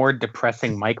even more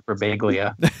depressing Mike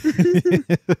Birbiglia.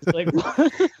 Like,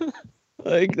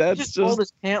 Like that's Just pulled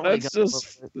his pant leg that's up a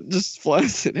little bit. just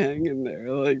flaccid hanging there.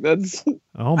 Like that's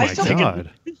Oh my still think-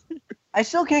 god. I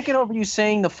still can't get over you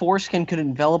saying the foreskin could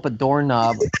envelop a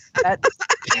doorknob. That's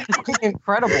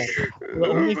incredible. The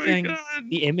only thing,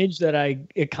 the image that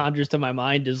it conjures to my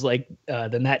mind is like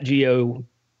the Nat Geo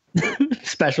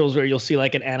specials where you'll see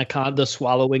like an anaconda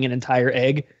swallowing an entire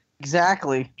egg.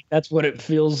 Exactly. That's what it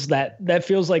feels. That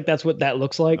feels like that's what that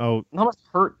looks like. Oh, That must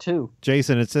hurt too.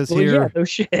 Jason, it says Well, here. yeah, no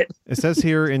shit. It says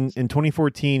here in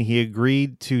 2014 he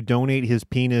agreed to donate his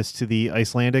penis to the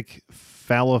Icelandic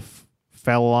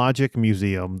Phallologic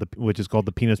Museum, which is called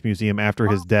the Penis Museum, after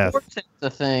his death. Of course it's a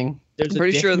thing. There's I'm a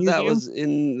pretty dick sure that museum. was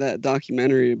in that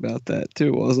documentary about that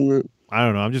too, wasn't it? I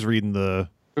don't know. I'm just reading the.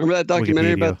 Remember that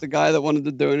documentary Wikipedia. about the guy that wanted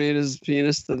to donate his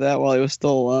penis to that while he was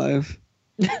still alive?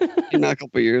 Came out a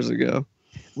couple years ago.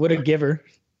 What a giver.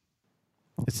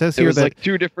 It says It here was that like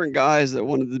two different guys that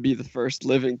wanted to be the first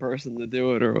living person to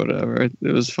do it or whatever. It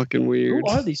was fucking weird.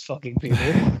 Who are these fucking people?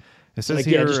 it says Like,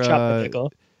 here yeah, just chop the dick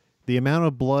off. the amount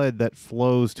of blood that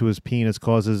flows to his penis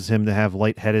causes him to have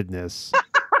lightheadedness.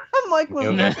 Mike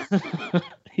was.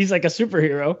 He's like a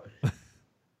superhero.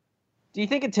 Do you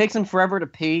think it takes him forever to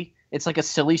pee? It's like a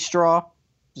silly straw,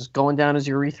 just going down his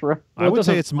urethra. I would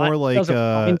say doesn't it's more fi- like doesn't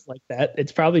find like that.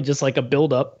 It's probably just like a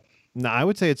buildup. no, I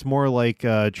would say it's more like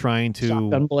trying to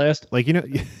Shotgun blast. like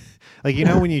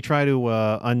when you try to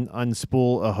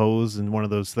unspool a hose in one of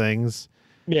those things.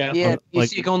 Yeah. Yeah, you like-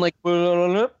 see it going like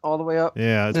all the way up.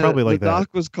 Yeah, it's probably like the that. doc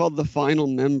was called The Final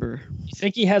Member. You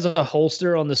think he has a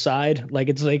holster on the side? Like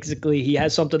it's basically he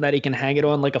has something that he can hang it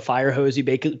on like a fire hose. He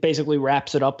basically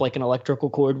wraps it up like an electrical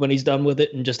cord when he's done with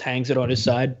it and just hangs it on his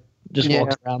side. Just Yeah.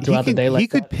 walks around throughout the day like he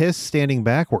could that. piss standing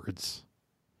backwards.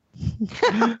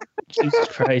 Jesus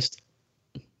Christ.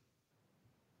 This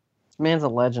man's a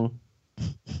legend.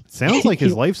 Sounds like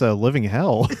his life's a living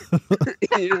hell.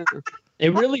 Yeah.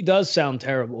 It really does sound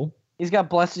terrible. He's been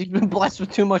blessed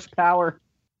with too much power.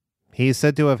 He is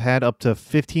said to have had up to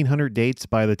 1,500 dates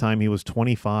by the time he was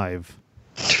 25,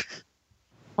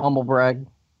 Humble brag.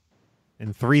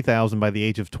 and 3,000 by the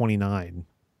age of 29.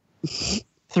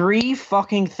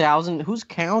 3,000. Who's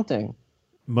counting?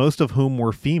 Most of whom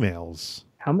were females.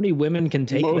 How many women can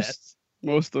take that?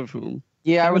 Most of whom.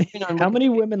 Yeah, I How would. many, how many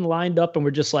women lined up and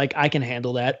were just like, I can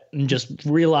handle that, and just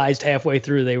realized halfway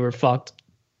through they were fucked?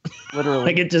 Literally.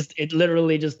 Like it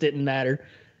literally just didn't matter.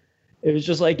 It was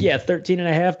just like, yeah, 13 and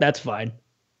a half, that's fine.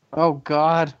 Oh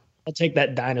God. I'll take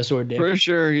that dinosaur dick. Pretty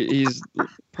sure he's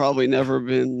probably never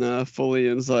been fully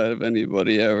inside of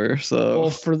anybody ever. So Well,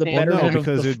 for the Well, Well, betterment no, of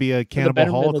because the, it would be a cannibal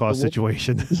betterment of the Holocaust wo-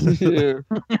 situation.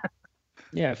 yeah.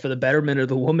 yeah, for the betterment of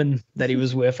the woman that he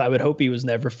was with, I would hope he was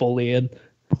never fully in.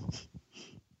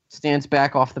 Stands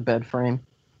back off the bed frame.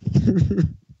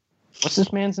 What's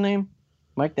this man's name?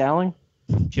 Mike Dowling?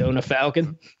 Jonah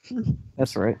Falcon.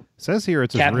 That's right. Says here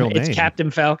it's his real name. It's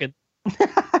Captain Falcon.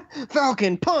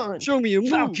 Falcon punch. Show me a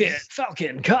move.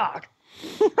 Falcon cock.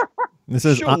 It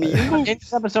says Show me a move.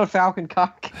 Next episode, Falcon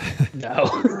cock. No.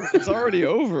 It's already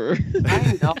over.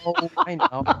 I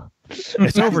know.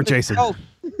 it's over, Jason. Oh,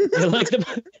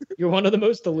 You're one of the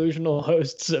most delusional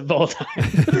hosts of all time.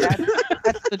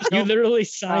 that's the You joke. literally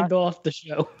signed off the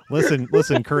show.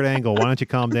 Listen, Kurt Angle, why don't you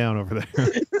calm down over there?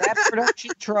 That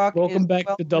production truck. Welcome is back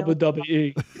to well known.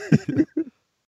 WWE.